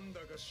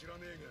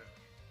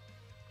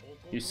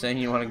 You saying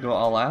you want to go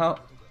all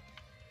out?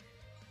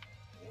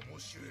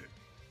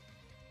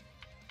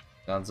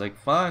 Sounds like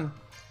fun.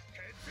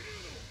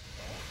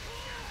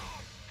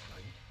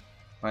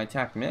 My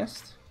attack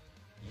missed?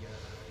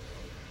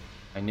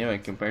 I knew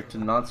it. Compared to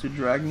Natsu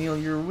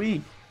Dragneel, you're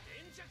weak.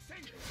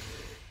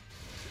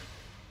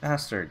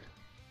 Bastard.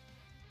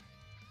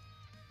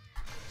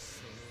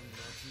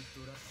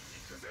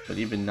 But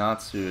even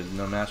Natsu is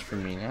no match for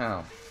me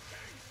now.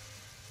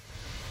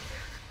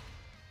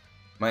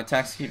 My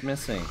attacks keep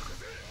missing.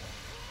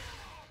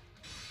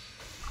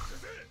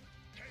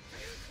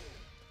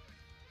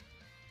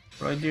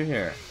 What do I do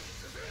here?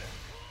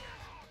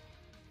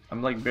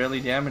 I'm like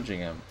barely damaging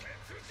him.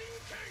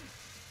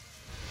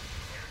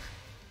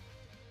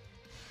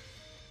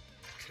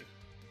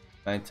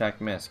 My attack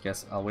missed.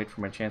 Guess I'll wait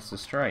for my chance to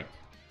strike.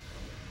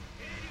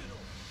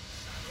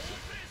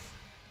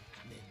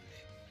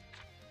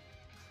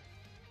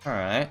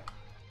 Alright.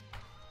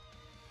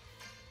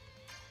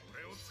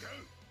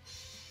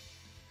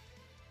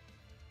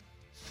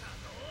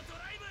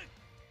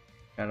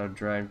 Shadow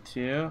Drive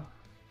 2.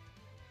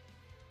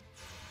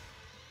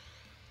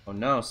 Oh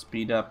no,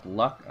 speed up,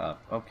 luck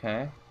up.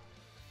 Okay.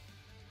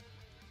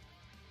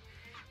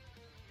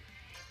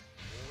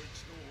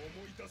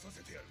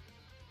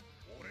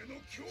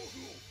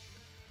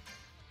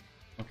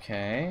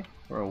 Okay,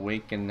 we're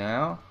awakened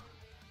now.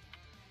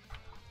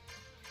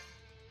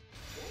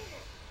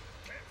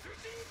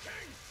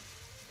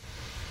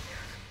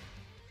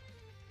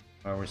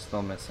 Oh, we're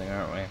still missing,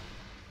 aren't we?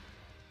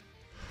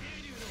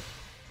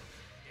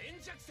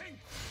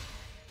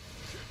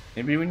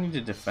 Maybe we need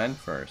to defend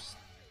first.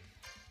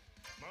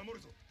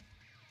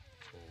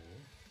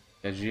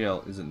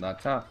 Gajiel isn't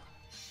that tough.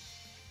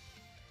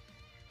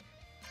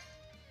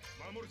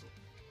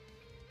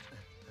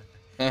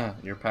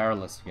 You're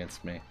powerless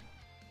against me.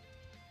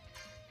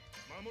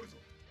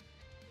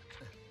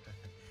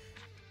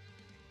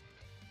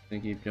 They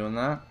keep doing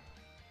that?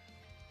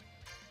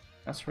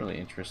 That's really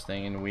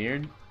interesting and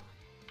weird.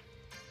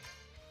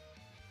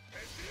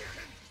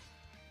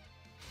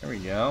 There we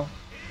go.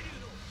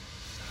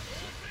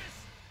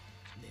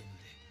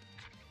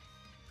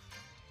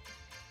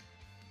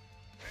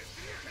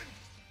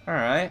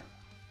 Alright.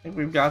 I think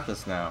we've got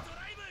this now.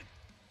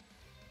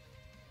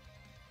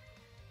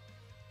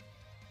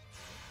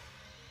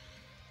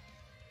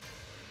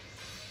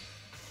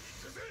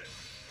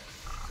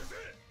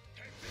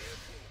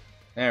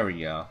 There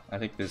we go. I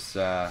think this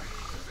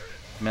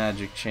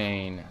magic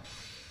chain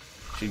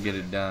should get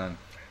it done.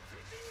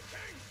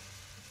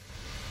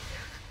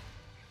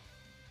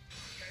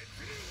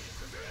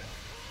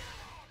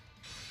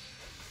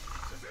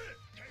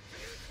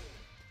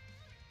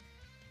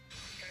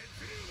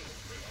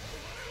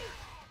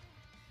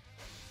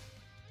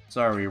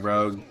 Sorry,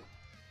 Rogue.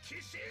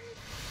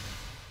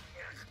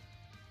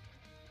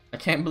 I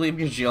can't believe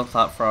your GL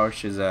thought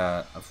Frosh is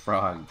a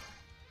frog.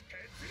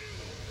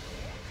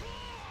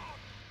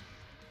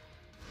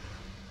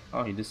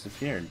 Oh, he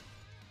disappeared.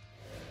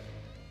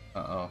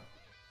 Uh-oh.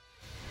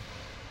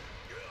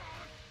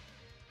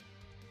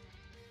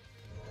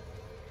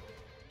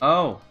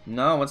 Oh,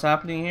 no, what's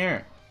happening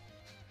here?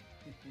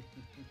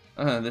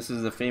 This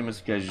is the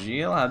famous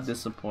Gajil? How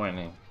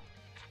disappointing.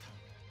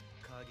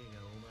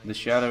 The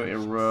shadow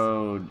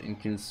erode and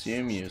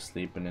consume you,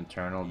 sleep in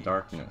eternal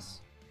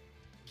darkness.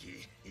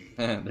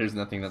 There's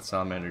nothing that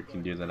Salamander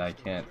can do that I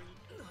can't.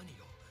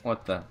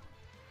 What the?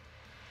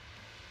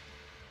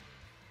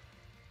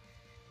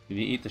 Did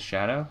he eat the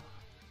shadow?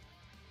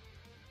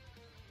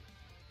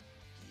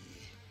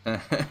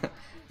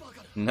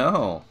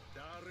 No.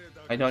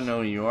 I don't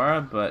know who you are,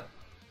 but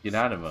get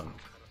out of him.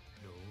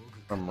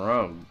 From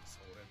Rogue.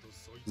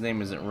 His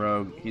name isn't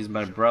Rogue, he's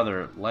my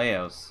brother,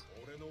 Laos.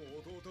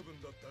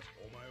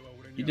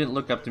 You didn't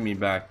look up to me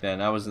back then.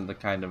 I wasn't the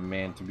kind of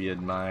man to be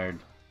admired.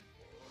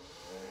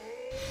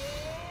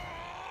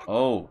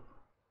 Oh.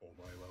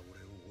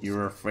 You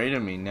were afraid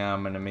of me. Now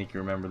I'm gonna make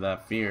you remember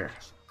that fear.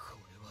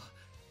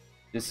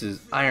 This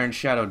is Iron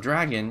Shadow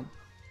Dragon.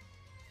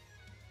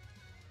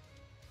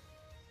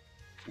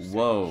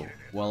 Whoa.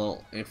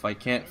 Well, if I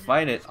can't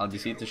fight it, I'll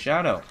just eat the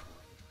shadow.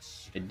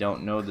 I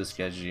don't know this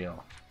Gajil.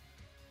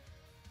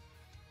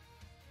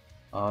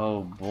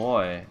 Oh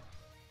boy.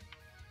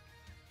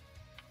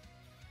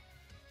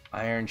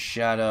 Iron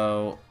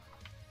Shadow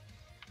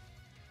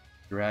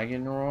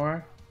Dragon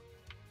Roar?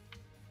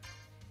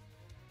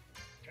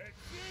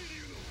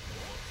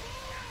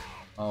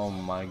 Oh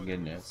my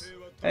goodness.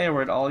 Hey,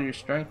 where'd all your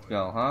strength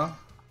go, huh?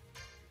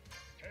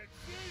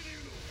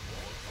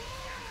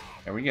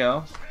 There we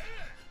go.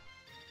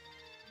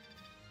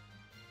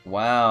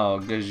 Wow,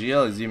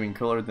 Gajil is even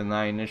cooler than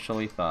I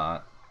initially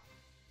thought.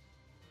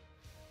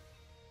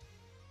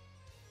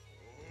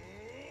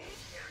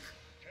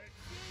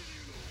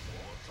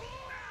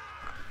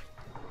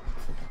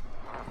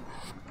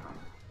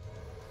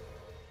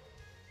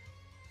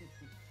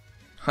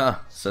 Huh,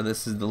 so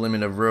this is the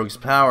limit of Rogue's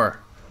power.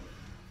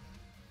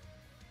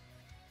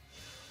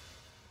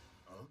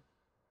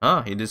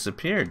 Oh, he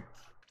disappeared.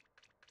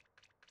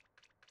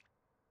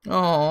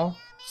 Oh,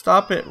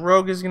 stop it.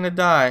 Rogue is gonna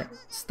die.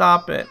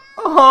 Stop it.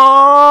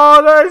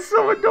 Oh, that is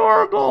so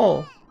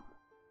adorable.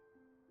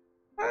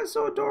 That is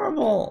so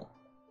adorable.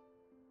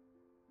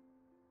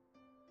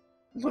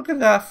 Look at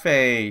that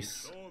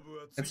face.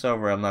 It's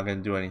over. I'm not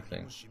gonna do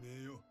anything.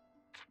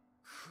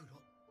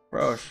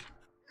 Roche.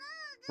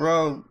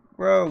 Rogue.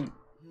 Rogue.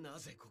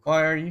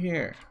 Why are you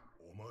here?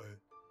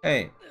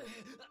 Hey.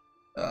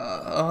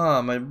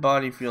 My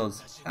body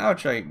feels...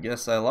 Ouch, I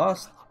guess I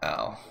lost.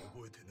 Ow.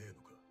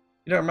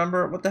 You don't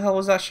remember? What the hell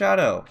was that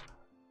shadow?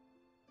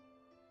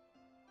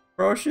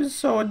 Roche is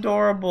so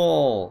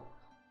adorable.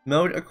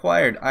 Mode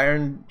acquired.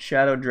 Iron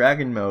Shadow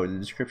Dragon mode. The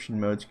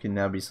description modes can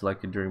now be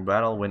selected during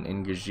battle when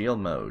in Gajil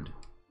mode.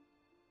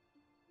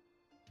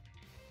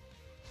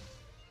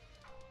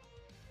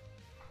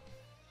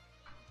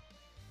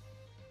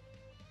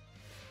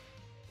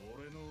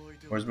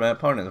 Where's my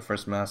opponent? The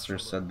first master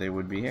said they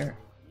would be here.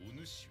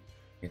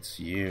 It's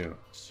you.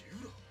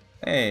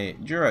 Hey,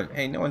 Jura.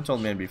 Hey, no one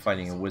told me I'd be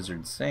fighting a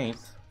wizard saint.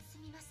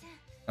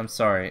 I'm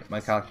sorry,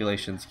 my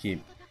calculations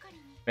keep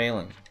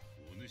failing.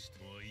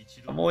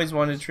 I've always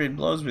wanted to trade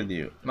blows with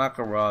you.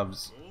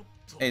 Makarov's.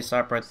 Hey,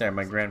 stop right there.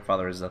 My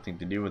grandfather has nothing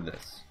to do with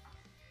this.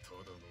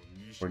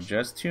 We're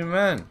just two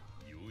men.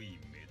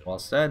 Well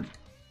said.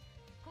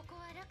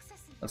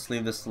 Let's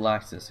leave this to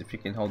Laxus. If you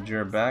can hold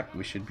Jura back,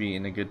 we should be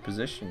in a good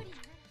position.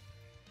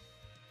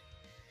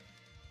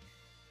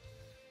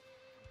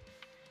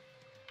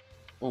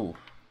 Ooh,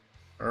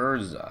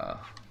 Urza.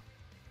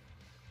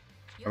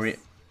 Are we?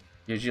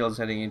 Gajil's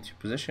heading into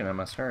position. I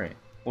must hurry.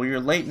 Well, you're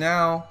late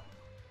now.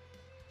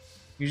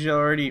 Gajil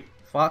already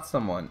fought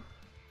someone.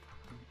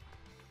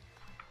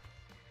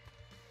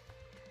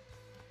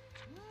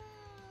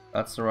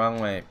 That's the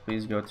wrong way.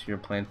 Please go to your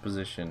planned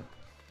position.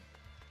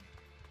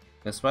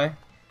 This way?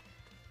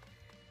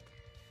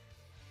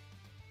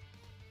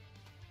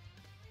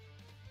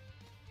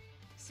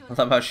 I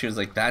love how she was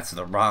like, that's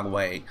the wrong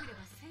way.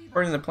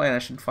 According to the plan, I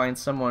should find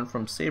someone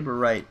from Saber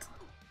right.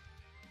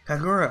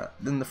 Kagura,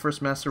 then the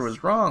first master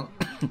was wrong.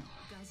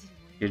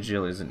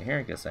 Gajil isn't here,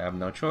 I guess I have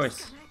no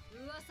choice.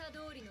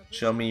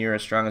 Show me you're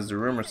as strong as the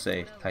rumors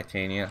say,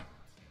 Titania.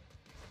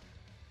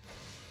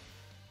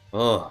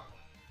 Oh,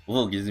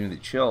 gives me the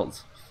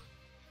chills.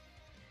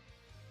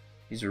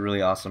 These are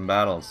really awesome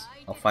battles.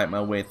 I'll fight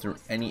my way through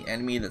any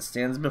enemy that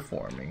stands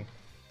before me.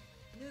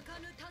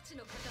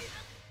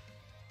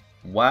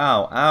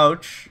 Wow,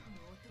 ouch.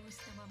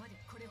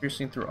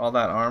 Piercing through all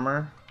that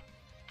armor.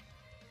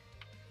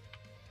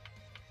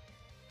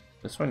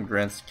 This one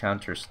grants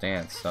counter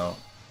stance, so.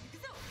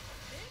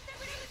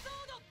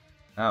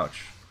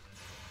 Ouch.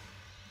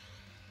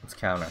 Let's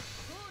counter.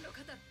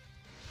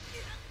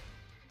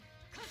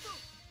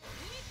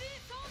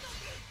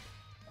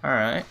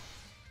 Alright.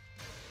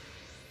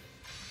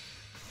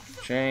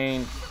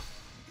 Chain.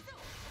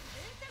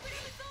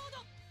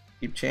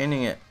 Keep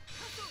chaining it.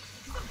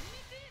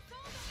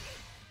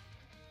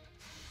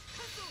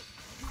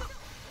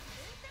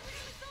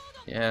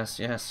 Yes,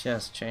 yes,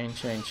 yes. Chain,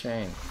 chain,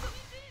 chain.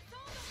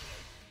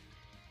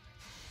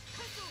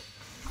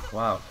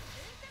 Wow.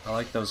 I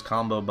like those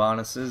combo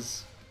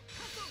bonuses.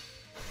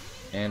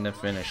 And a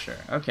finisher.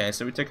 Okay,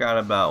 so we took out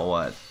about,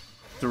 what?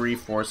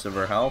 3/4 of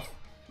her health?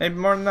 Maybe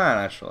more than that,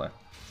 actually.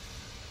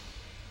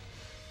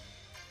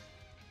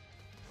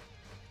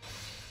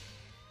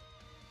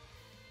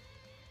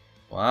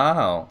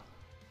 Wow.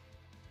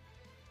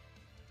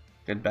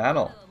 Good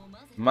battle.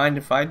 Mind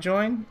if I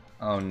join?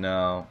 Oh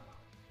no.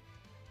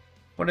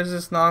 What is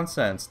this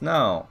nonsense?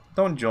 No,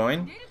 don't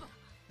join.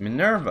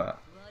 Minerva.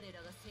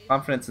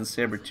 Confidence in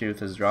Sabretooth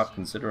has dropped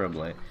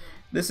considerably.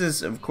 This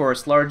is, of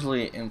course,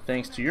 largely in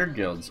thanks to your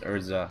guilds,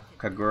 Urza,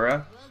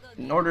 Kagura.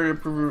 In order to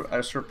prove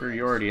our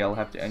superiority, I'll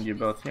have to end you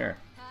both here.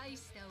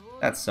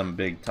 That's some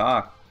big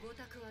talk.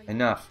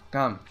 Enough,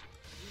 come.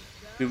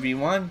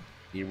 2v1?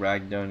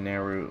 Iragdo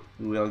Neru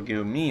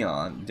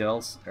Uelgumion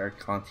dels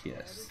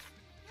Ercontius.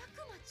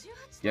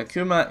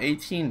 Yakuma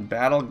 18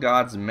 Battle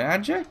Gods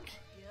Magic?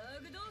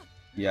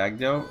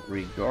 Yagdo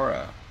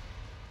Rigora.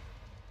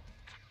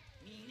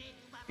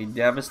 A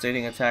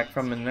devastating attack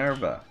from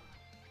Minerva.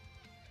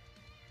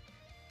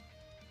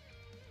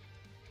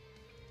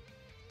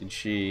 Did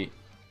she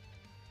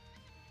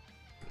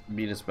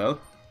beat us both?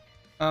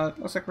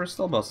 Looks like we're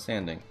still both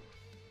standing.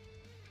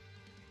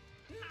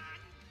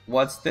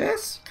 What's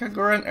this?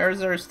 Kagura and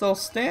Urza are still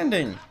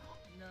standing.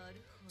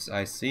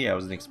 I see, I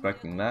wasn't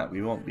expecting that.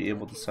 We won't be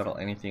able to settle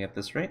anything at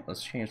this rate.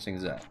 Let's change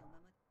things up.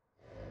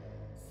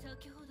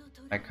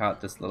 I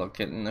caught this little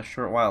kitten a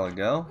short while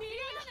ago.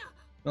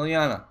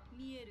 Miliana.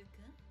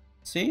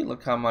 See,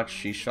 look how much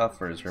she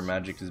suffers. Her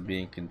magic is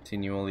being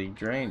continually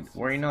drained.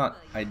 Worry not,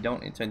 I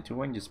don't intend to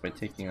win just by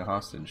taking a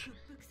hostage.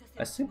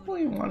 I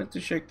simply wanted to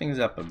shake things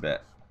up a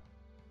bit.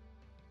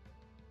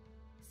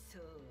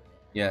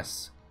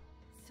 Yes,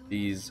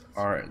 these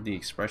are the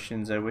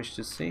expressions I wish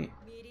to see.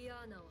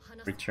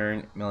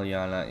 Return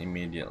Miliana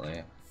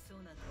immediately.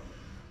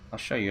 I'll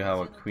show you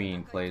how a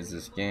queen plays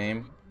this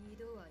game.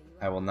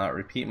 I will not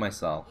repeat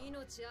myself.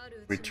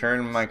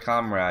 Return my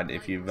comrade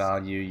if you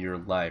value your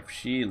life.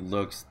 She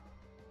looks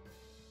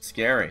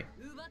scary.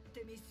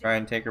 Try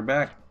and take her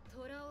back.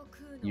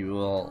 You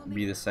will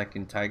be the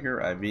second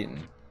tiger I've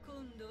eaten.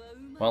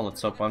 Well,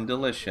 let's hope I'm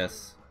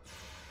delicious.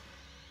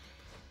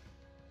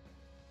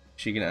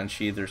 She can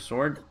unsheath her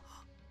sword?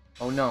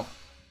 Oh no.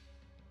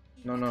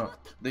 No, no.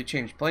 They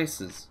changed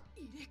places.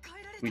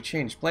 We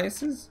changed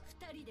places?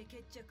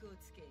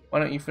 Why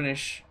don't you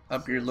finish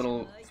up your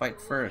little fight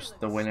first?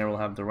 The winner will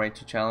have the right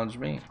to challenge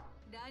me.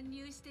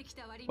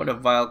 What a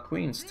vile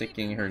queen,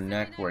 sticking her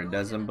neck where it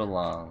doesn't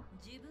belong.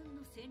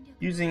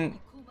 Using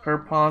her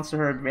pawns to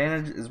her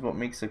advantage is what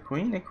makes a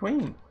queen a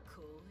queen.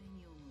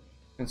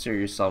 Consider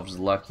yourselves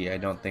lucky. I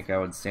don't think I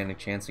would stand a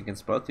chance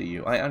against both of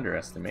you. I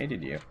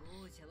underestimated you.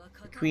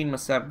 The queen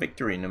must have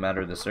victory no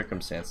matter the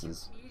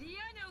circumstances.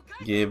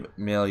 Give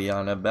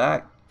Miliana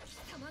back.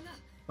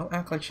 Don't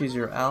act like she's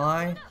your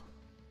ally.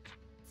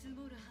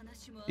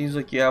 Seems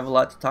like you have a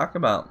lot to talk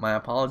about. My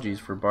apologies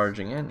for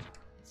barging in.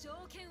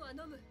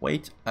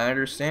 Wait, I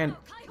understand.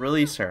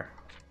 Release her.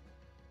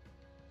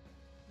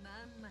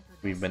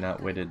 We've been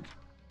outwitted.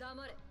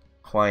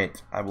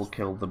 Quiet, I will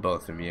kill the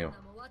both of you.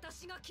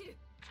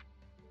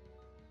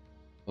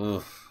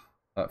 Oof,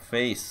 that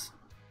face.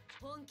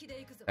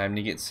 Time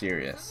to get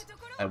serious.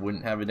 I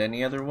wouldn't have it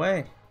any other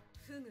way.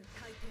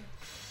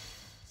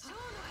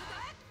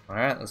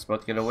 Alright, let's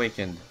both get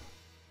awakened.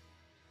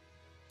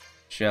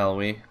 Shall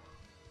we?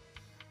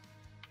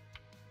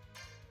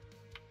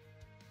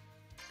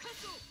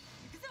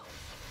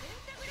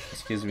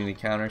 This gives me the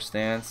counter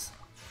stance.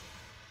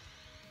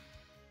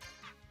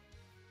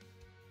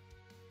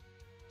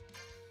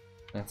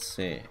 Let's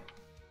see.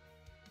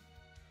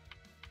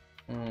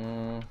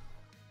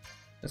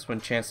 This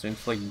one, chance to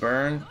inflict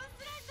burn.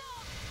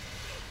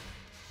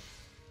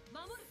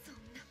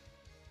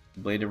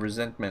 Blade of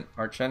Resentment,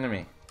 arch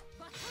enemy.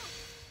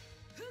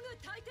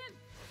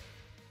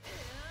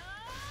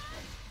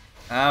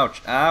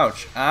 Ouch,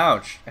 ouch,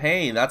 ouch.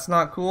 Hey, that's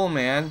not cool,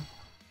 man.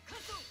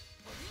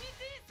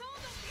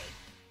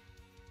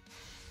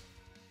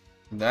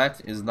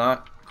 That is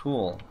not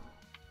cool.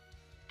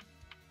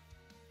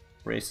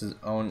 Race's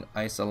own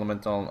ice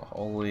elemental,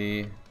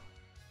 holy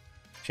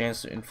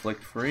chance to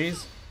inflict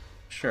freeze?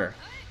 Sure.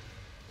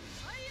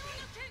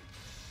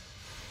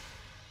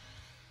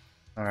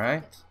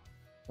 Alright.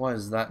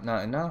 Was that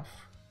not enough?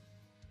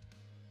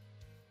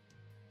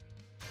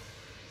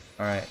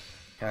 Alright,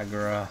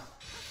 Kagura.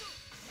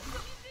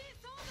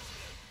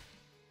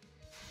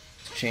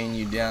 Let's chain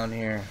you down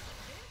here.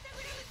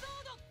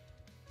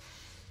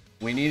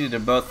 We needed to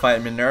both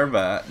fight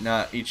Minerva,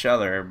 not each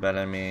other, but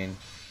I mean,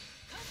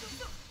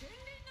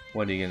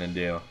 what are you gonna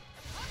do?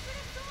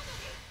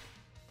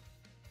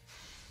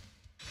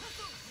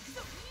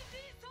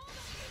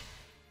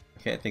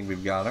 Okay, I think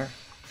we've got her.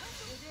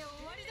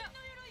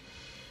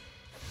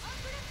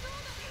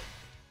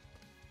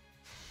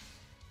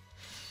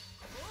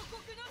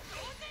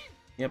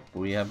 Yep,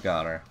 we have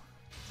got her.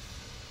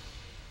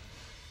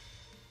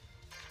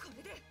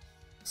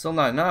 Still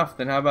not enough,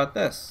 then how about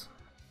this?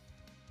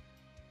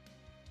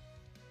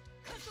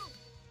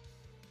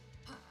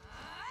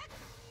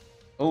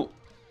 Oh.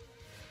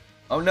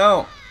 Oh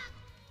no!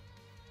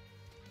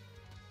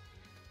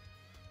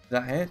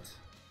 That hit?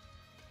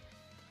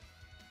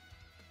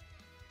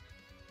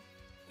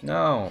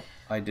 No,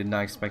 I did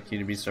not expect you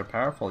to be so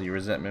powerful. Your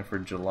resentment for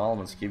Jalal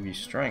must give you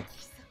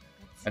strength.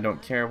 I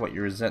don't care what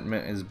your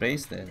resentment is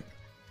based in,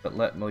 but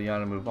let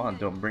Miliana move on.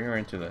 Don't bring her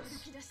into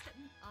this.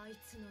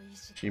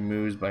 She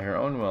moves by her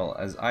own will.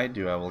 As I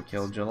do, I will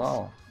kill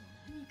Jalal.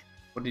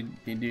 What did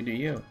he do to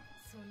you?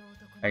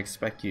 I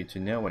expect you to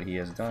know what he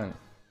has done.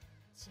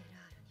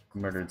 He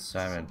murdered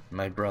Simon,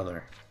 my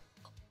brother.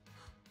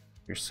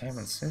 You're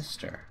Simon's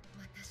sister.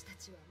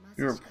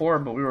 We were poor,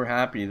 but we were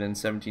happy. Then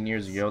 17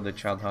 years ago, the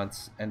child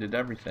hunts ended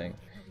everything.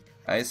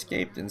 I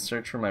escaped and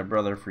searched for my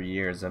brother for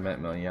years. I met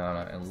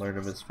Miliana and learned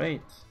of his fate.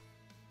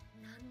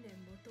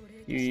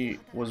 He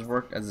was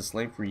worked as a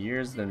slave for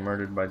years, then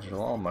murdered by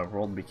Jalal. My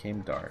world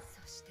became dark.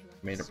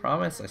 I made a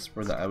promise. I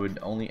swore that I would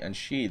only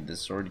unsheathe the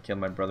sword to kill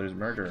my brother's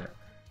murderer.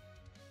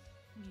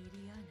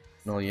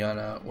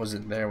 Miliana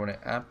wasn't there when it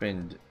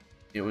happened.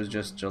 It was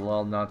just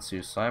Jalal,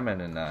 Natsu,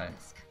 Simon, and I.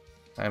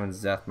 Simon's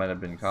death might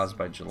have been caused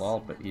by Jalal,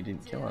 but he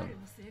didn't kill him.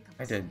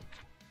 I did.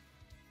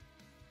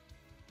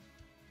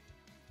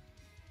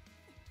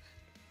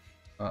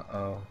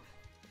 Uh-oh.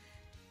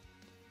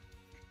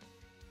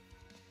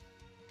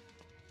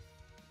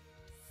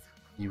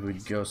 You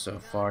would go so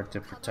far to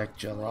protect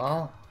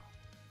Jalal?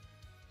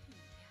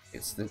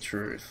 It's the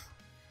truth.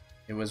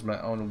 It was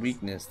my own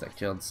weakness that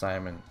killed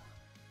Simon.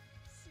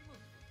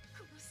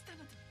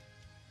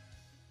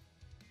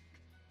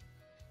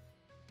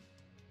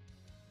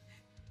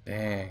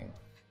 Dang.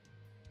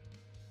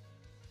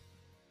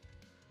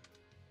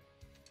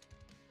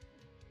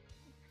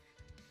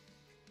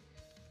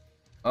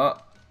 Oh.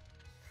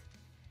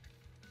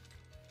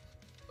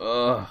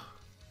 Ugh.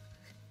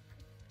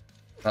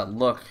 That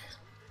look.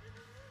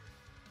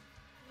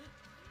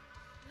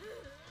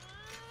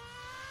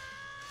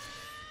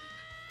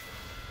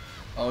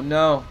 Oh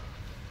no.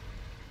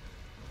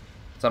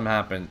 Something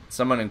happened.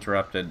 Someone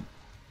interrupted.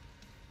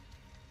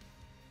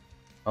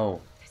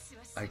 Oh.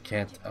 I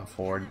can't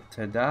afford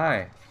to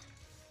die.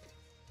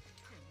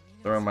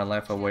 Throwing my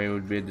life away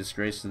would be a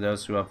disgrace to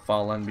those who have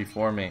fallen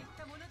before me.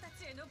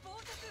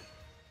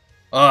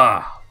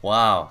 Ah,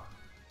 wow.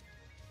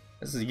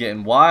 This is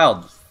getting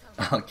wild.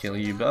 I'll kill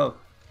you both.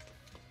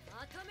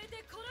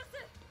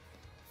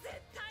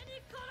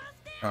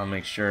 I'll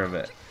make sure of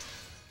it.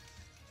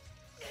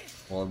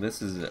 Well,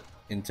 this is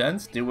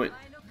intense. Do what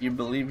you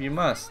believe you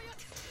must.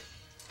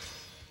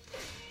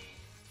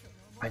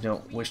 I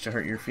don't wish to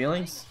hurt your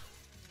feelings,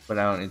 but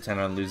I don't intend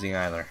on losing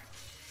either.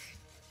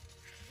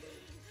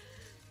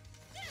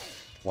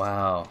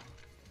 Wow.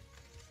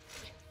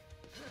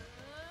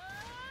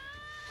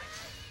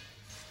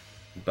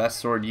 Best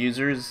sword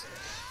users.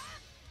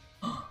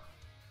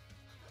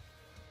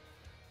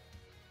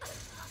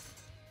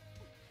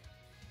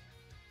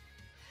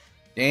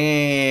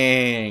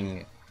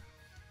 Dang.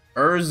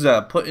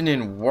 Urza putting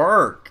in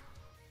work.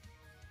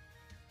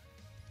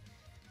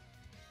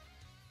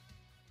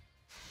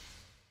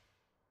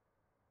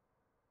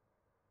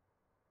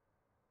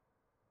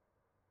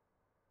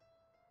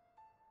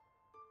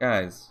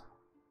 Guys,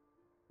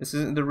 this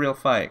isn't the real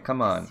fight.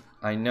 Come on.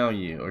 I know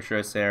you, or should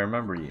I say I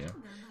remember you.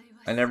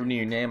 I never knew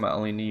your name. I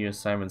only knew you as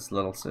Simon's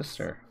little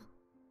sister.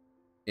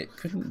 It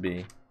couldn't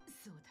be.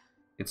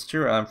 It's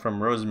true, I'm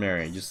from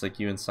Rosemary, just like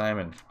you and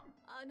Simon.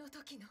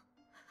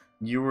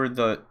 You were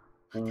the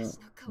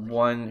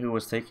one who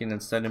was taken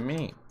instead of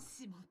me.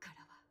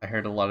 I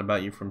heard a lot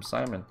about you from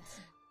Simon.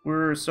 We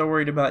were so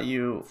worried about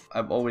you.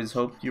 I've always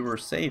hoped you were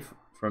safe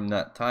from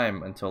that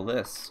time until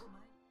this.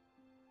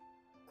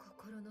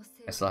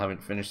 I still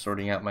haven't finished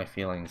sorting out my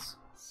feelings,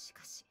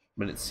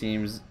 but it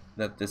seems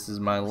that this is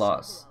my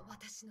loss.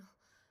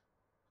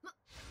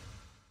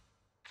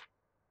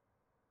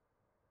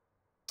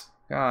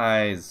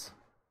 Guys.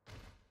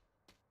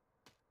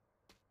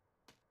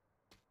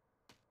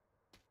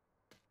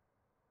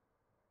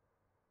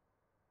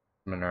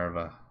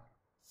 Minerva.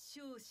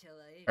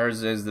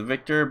 Urza is the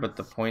victor, but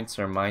the points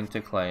are mine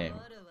to claim.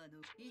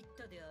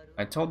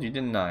 I told you,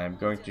 didn't I? I'm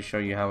going to show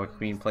you how a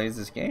queen plays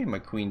this game. A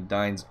queen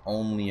dines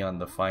only on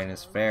the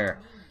finest fare.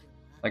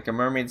 Like a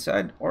mermaid's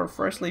head or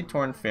freshly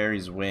torn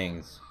fairy's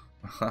wings.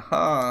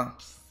 Haha.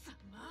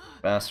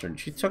 Bastard.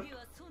 She took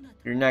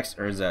your next,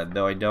 Urza,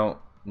 though I don't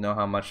know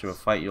how much of a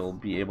fight you'll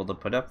be able to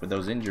put up with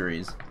those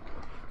injuries.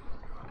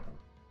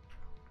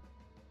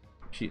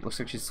 She looks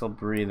like she's still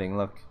breathing,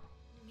 look.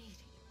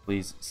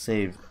 Please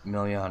save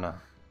Miliana.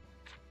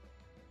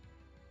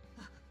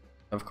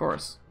 Of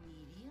course.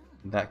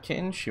 That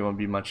kitten, she won't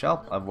be much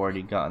help. I've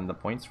already gotten the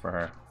points for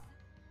her.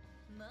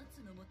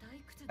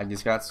 I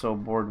just got so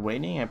bored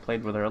waiting, I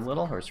played with her a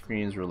little. Her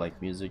screams were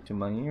like music to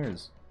my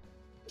ears.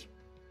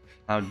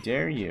 How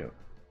dare you?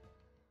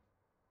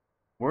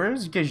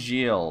 Where's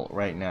Gajil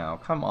right now?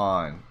 Come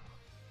on.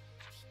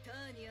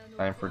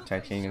 Time for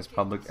Titania's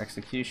public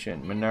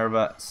execution.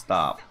 Minerva,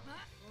 stop.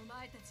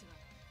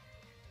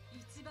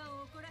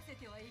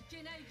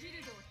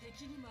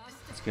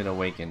 Let's get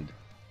awakened.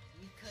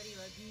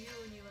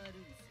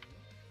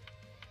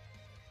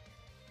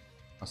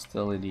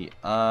 Hostility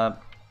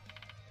up.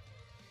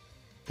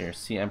 Here,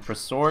 see Empress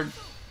Sword.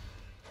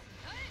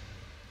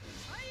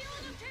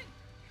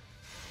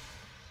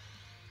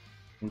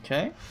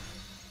 Okay.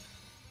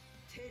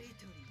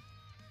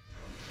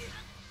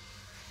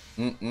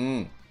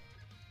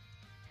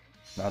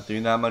 Not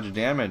doing that much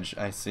damage,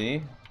 I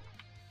see.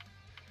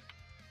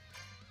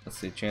 Let's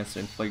see, chance to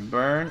inflict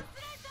burn.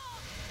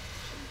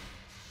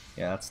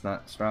 Yeah, that's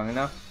not strong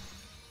enough.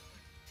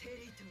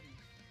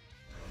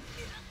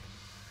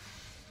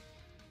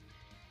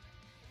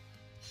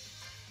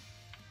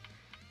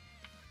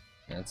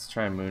 Yeah, let's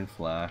try Moon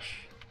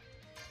Flash.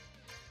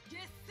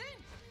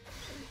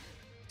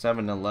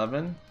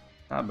 7-11,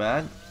 not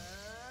bad.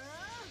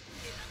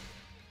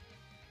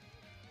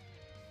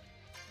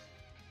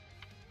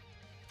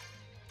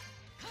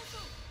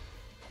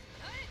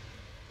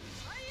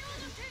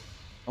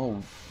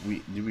 Oh,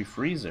 did we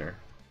freeze her?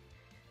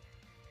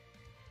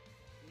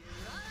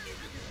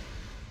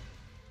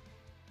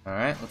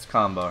 Alright, let's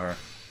combo her.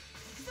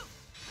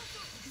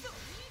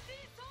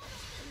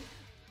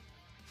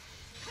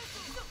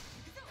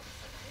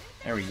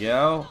 There we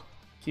go.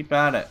 Keep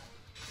at it.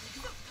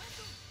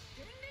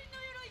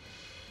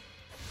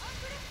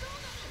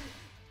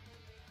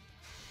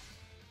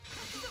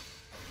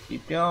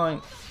 Keep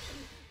going.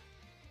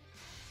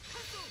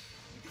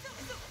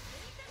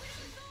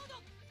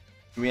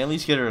 Can we at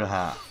least get her to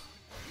half?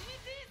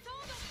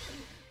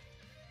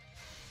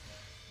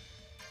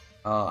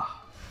 Oh.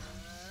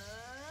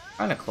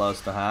 Kinda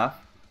close to half.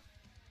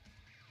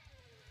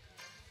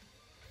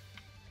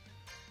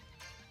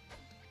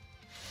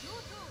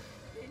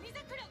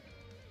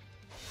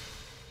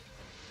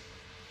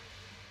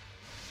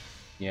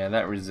 Yeah,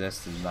 that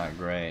resist is not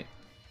great.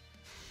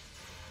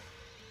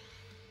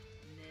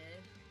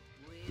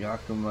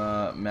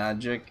 Yakuma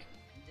magic.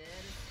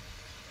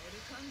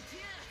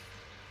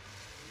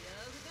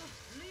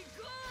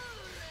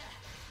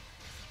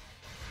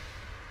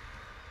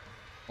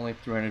 Only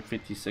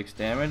 356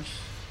 damage.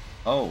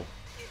 Oh.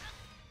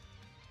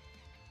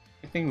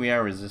 I think we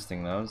are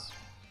resisting those.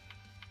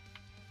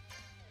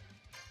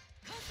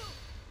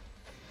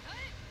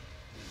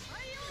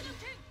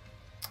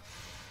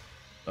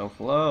 So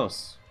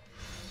close.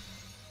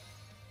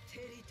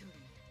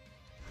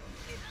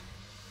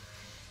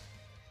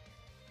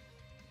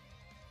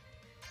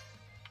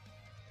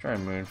 Try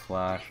Moon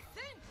Flash.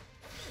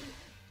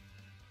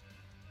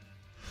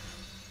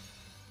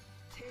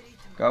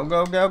 Go,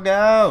 go, go,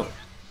 go!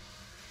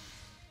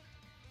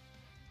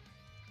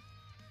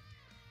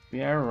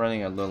 We are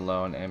running a little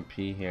low on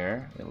MP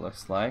here, it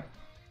looks like.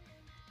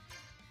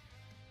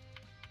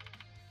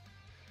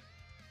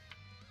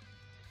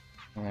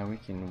 Yeah, we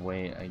can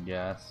wait, I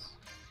guess.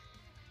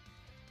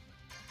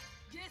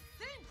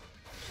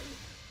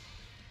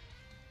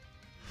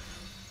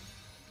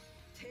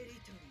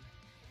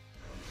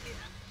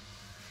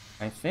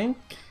 I think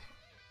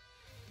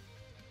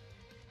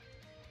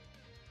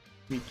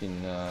we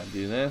can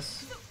do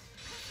this.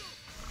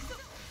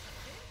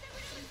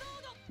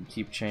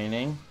 Keep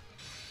chaining.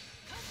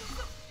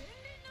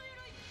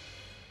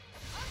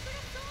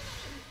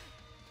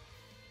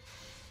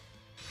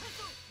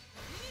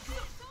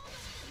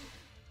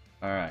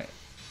 Alright.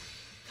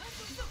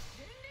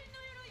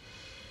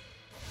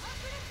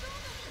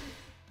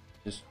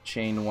 Just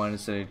chain 1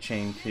 instead of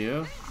chain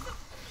 2.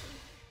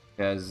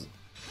 Because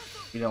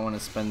we don't want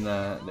to spend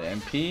the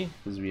MP,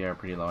 because we are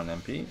pretty low on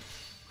MP.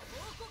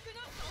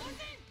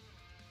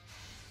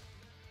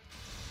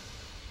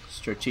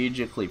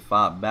 Strategically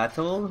fought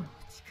battle?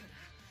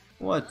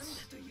 What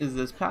is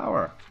this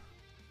power?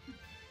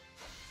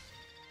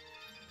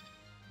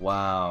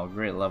 Wow,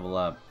 great level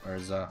up,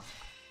 Urza.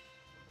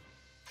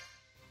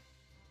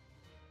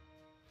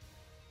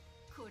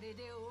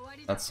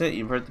 That's it,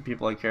 you've hurt the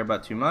people I care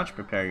about too much,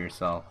 prepare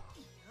yourself.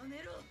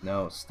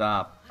 No,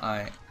 stop.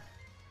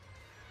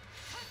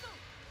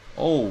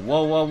 Oh,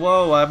 whoa, whoa,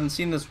 whoa, I haven't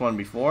seen this one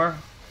before.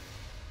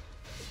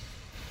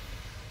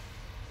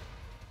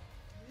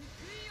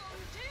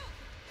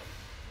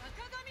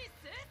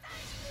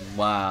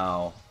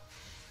 Wow.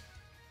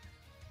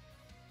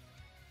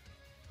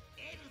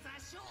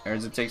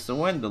 Erza takes the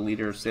win. The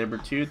leader of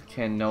Sabretooth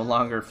can no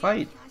longer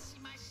fight.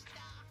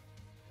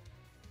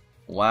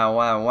 Wow,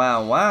 wow,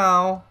 wow,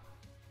 wow.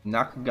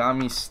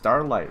 Nakagami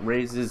Starlight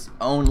raises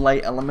own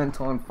light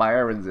elemental and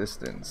fire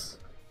resistance.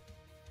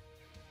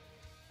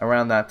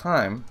 Around that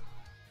time,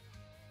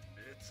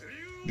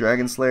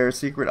 Dragon Slayer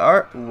Secret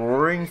Art,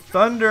 Roaring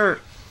Thunder.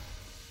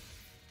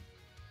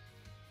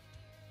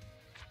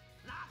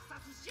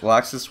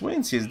 Galaxus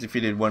wins. He has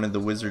defeated one of the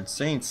Wizard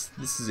Saints.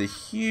 This is a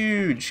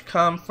huge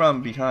come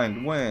from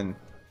behind win.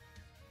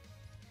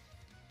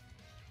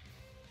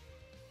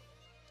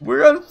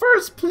 We're on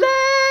first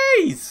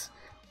place!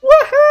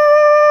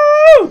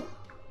 Woohoo!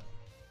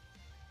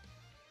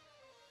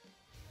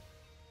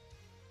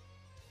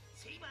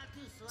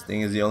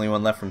 Sting is the only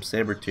one left from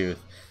Sabretooth.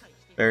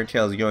 Fairy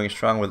Tail is going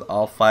strong with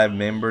all 5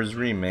 members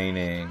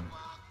remaining.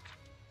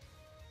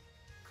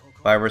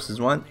 5 versus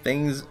 1.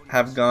 Things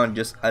have gone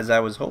just as I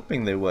was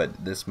hoping they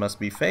would. This must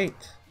be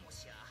fate.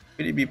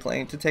 Could he be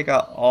planning to take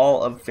out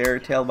all of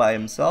Fairy Tail by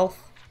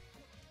himself?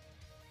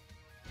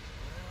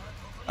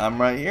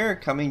 I'm right here.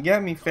 Come and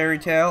get me, Fairy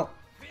Tail.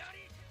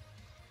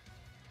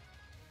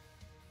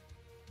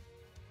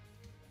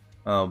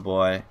 Oh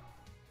boy.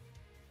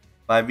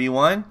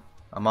 5v1?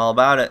 I'm all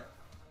about it.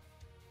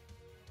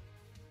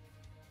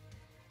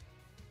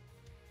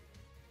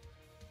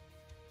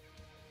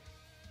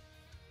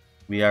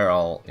 We are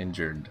all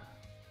injured.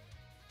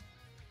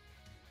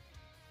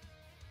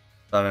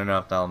 I don't know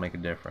if that'll make a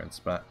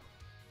difference, but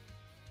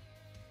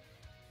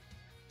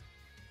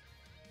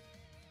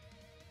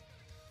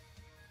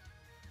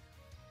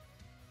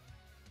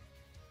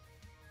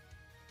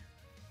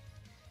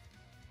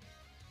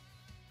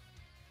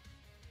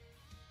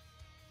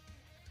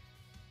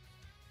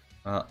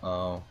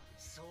uh-oh.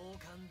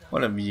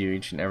 One of you,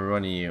 each and every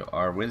one of you,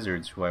 are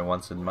wizards who I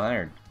once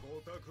admired.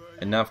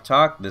 Enough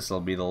talk,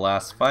 this'll be the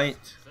last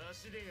fight.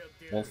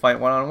 We'll fight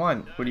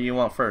one-on-one. Who do you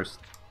want first?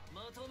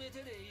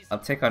 I'll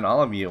take on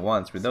all of you at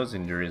once. With those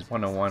injuries,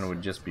 one-on-one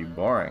would just be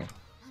boring.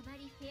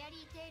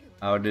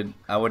 I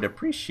would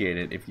appreciate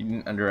it if you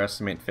didn't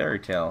underestimate Fairy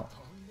Tail.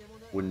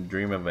 Wouldn't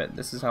dream of it.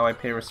 This is how I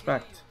pay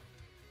respect.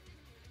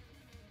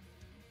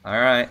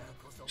 Alright.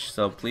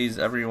 So please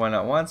everyone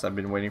at once. I've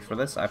been waiting for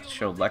this. I have to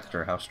show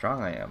Lecter how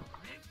strong I am.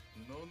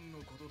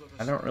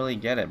 I don't really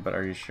get it, but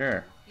are you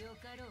sure?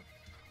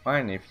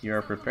 Fine, if you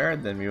are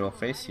prepared, then we will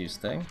face you,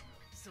 Sting.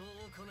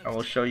 I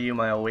will show you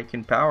my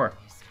awakened power.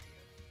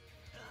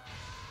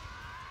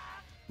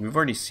 We've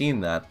already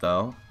seen that,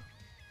 though.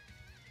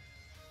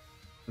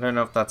 I don't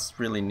know if that's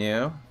really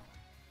new.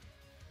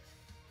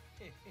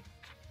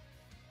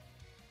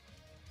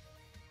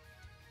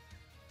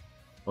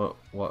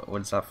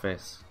 What's that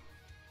face?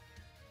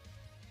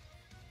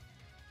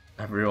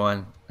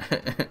 Everyone.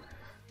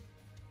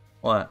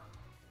 What?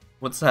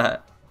 What's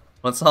that?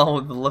 What's all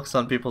with the looks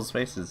on people's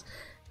faces?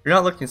 You're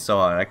not looking so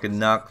odd. I could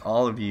knock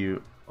all of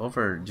you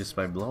over just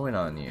by blowing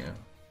on you.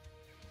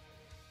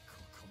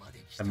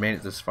 I've made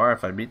it this far.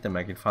 If I beat them,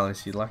 I can finally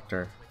see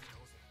Lecter.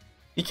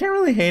 You can't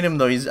really hate him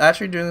though. He's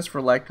actually doing this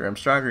for Lecter. I'm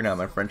stronger now.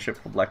 My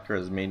friendship with Lecter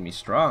has made me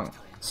strong.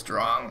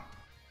 Strong.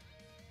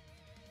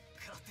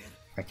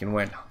 I can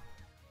win.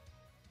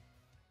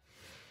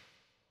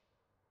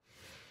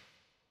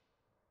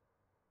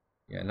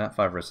 Yeah, not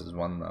 5 versus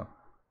 1 though.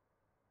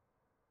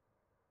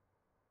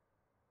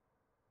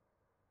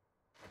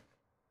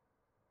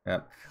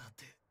 Yep.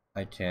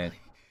 I can't.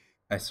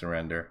 I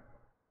surrender.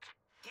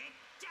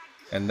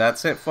 And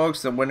that's it,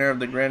 folks. The winner of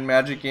the Grand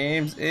Magic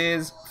Games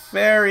is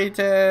Fairy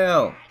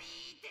Tail.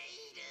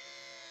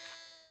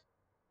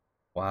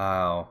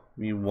 Wow,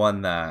 we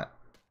won that.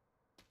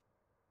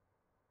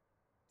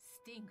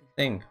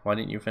 Sting, why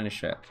didn't you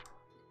finish it?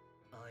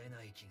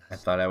 I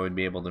thought I would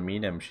be able to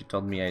meet him. She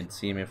told me I'd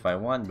see him if I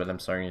won, but I'm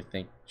starting to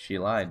think she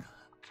lied.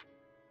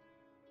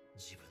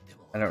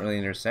 I don't really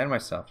understand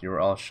myself. You were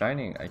all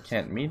shining. I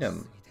can't meet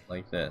him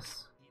like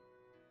this.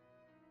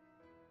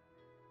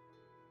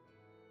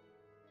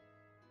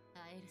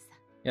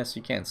 Yes,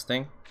 you can,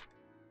 Sting.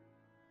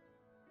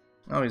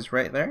 Oh, he's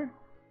right there?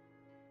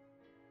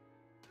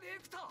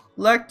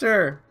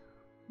 Lecter!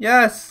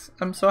 Yes!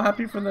 I'm so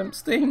happy for them.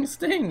 Sting,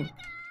 Sting!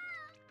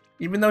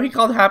 Even though he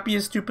called Happy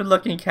a stupid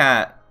looking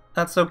cat.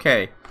 That's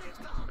okay.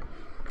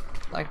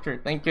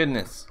 Lecter, thank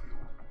goodness.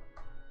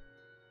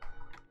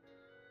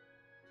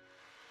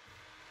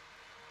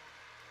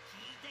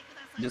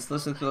 Just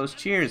listen to those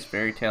cheers.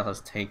 Fairy Tail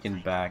has taken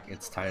back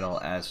its title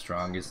as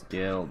Strongest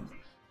Guild.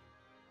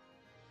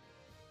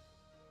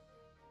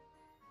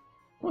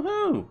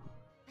 Woohoo!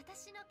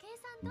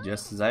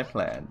 Just as I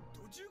planned.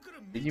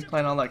 Did you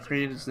plan all that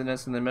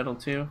craziness in the middle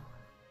too?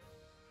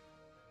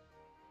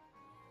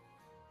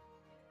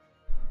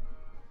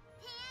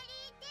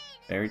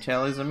 Fairy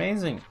Tail is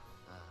amazing.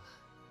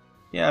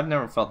 Yeah, I've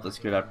never felt this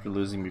good after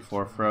losing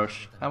before,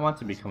 Frosh. I want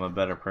to become a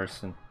better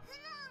person.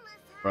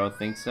 Bro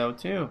thinks so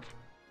too.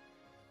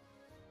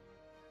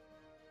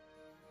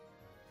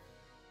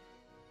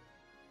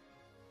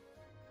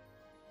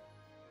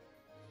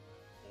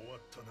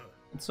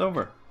 It's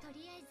over.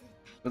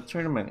 The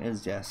tournament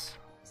is yes.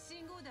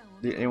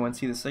 Did anyone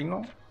see the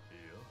signal?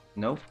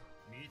 Nope.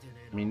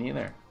 Me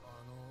neither.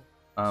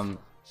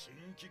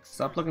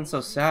 Stop looking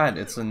so sad.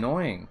 It's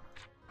annoying.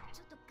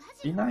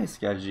 Be nice,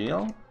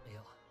 Gajil.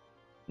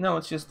 No,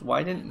 it's just,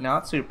 why didn't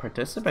Natsu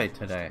participate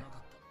today?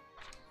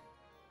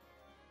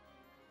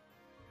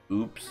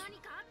 Oops.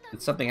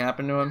 Did something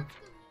happen to him?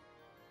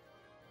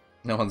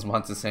 No one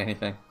wants to say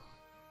anything.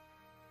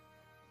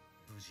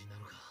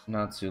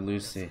 Natsu,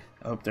 Lucy.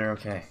 I hope they're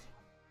okay.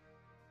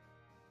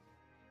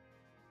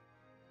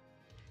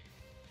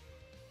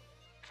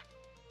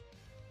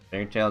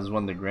 Fairy Tail has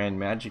won the Grand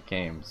Magic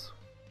Games.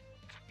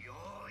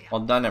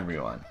 Well done,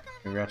 everyone.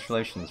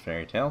 Congratulations,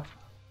 Fairy Tail.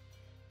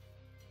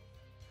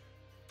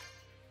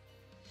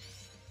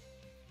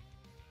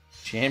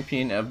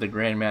 Champion of the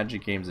Grand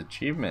Magic Games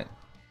achievement.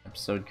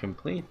 Episode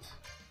complete.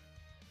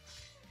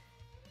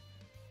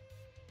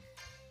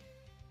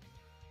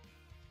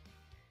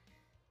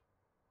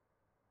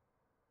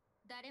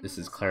 This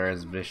is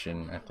Clara's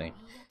vision, I think.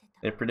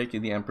 They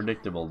predicted the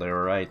unpredictable. They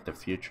were right. The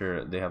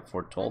future they have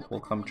foretold will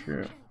come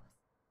true.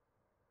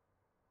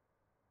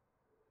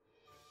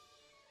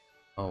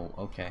 Oh,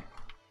 okay.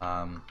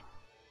 Let's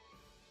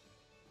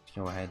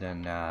go ahead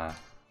and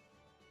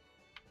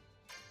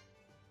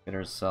get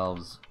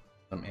ourselves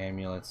some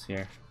amulets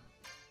here.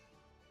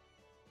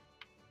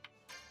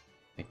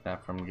 Take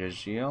that from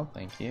Gajil,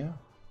 thank you.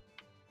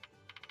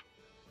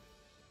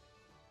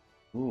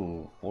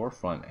 Ooh,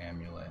 forefront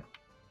amulet.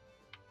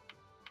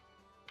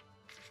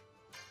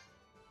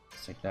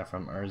 Let's take that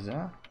from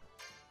Urza.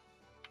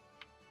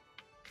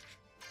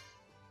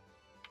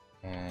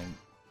 And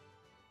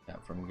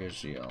that from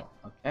Gajil,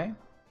 okay.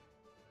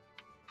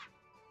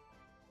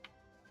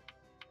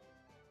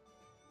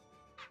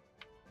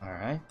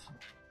 Alright.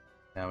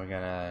 Now we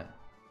gotta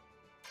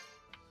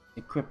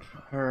equip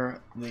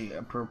her the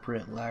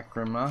appropriate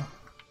lacrima.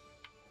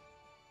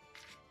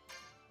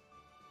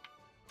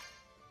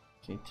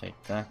 Okay,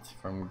 take that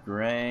from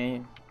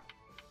Gray.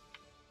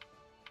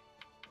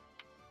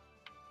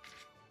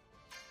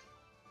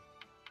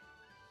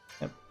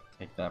 Yep,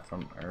 take that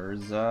from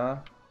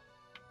Urza.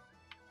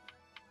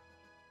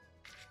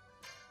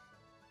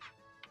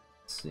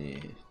 Let's see,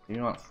 do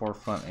you want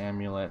forefront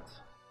amulet?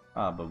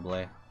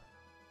 Probably.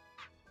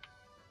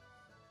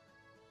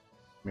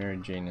 Mary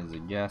Jane is a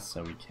guess,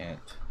 so we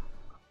can't.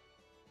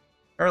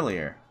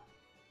 Earlier.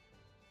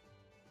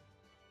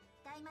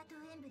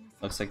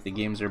 Looks like the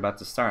games are about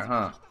to start,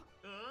 huh?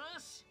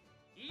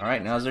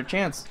 Alright, now's our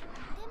chance.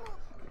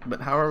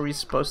 But how are we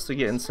supposed to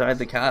get inside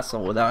the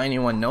castle without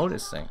anyone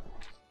noticing?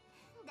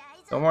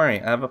 Don't worry,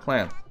 I have a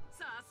plan.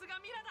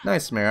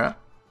 Nice, Mira.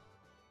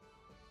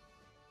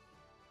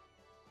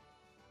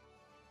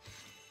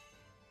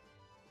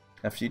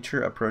 A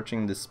future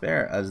approaching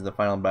despair as the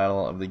final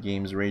battle of the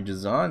games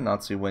rages on.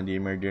 Natsu, Wendy,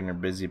 and Meridian are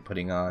busy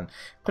putting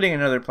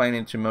another plan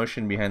into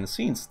motion behind the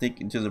scenes. Sneak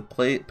into the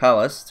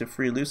palace to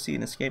free Lucy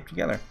and escape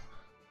together.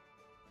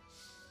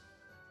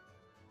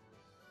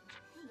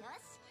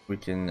 We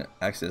can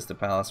access the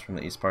palace from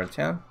the east part of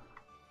town.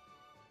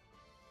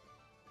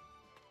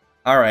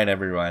 Alright,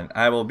 everyone.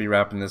 I will be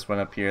wrapping this one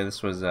up here.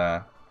 This was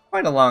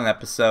quite a long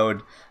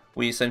episode.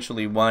 We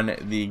essentially won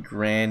the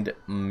Grand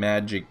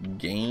Magic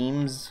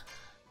Games.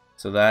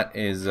 So that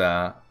is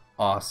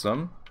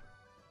awesome.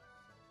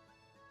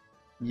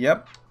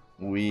 Yep,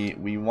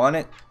 we won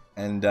it,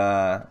 and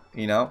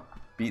you know,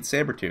 beat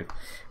Sabretooth.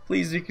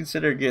 Please do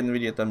consider giving the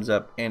video a thumbs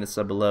up and a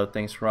sub below.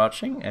 Thanks for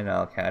watching, and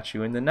I'll catch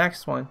you in the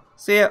next one.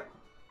 See ya!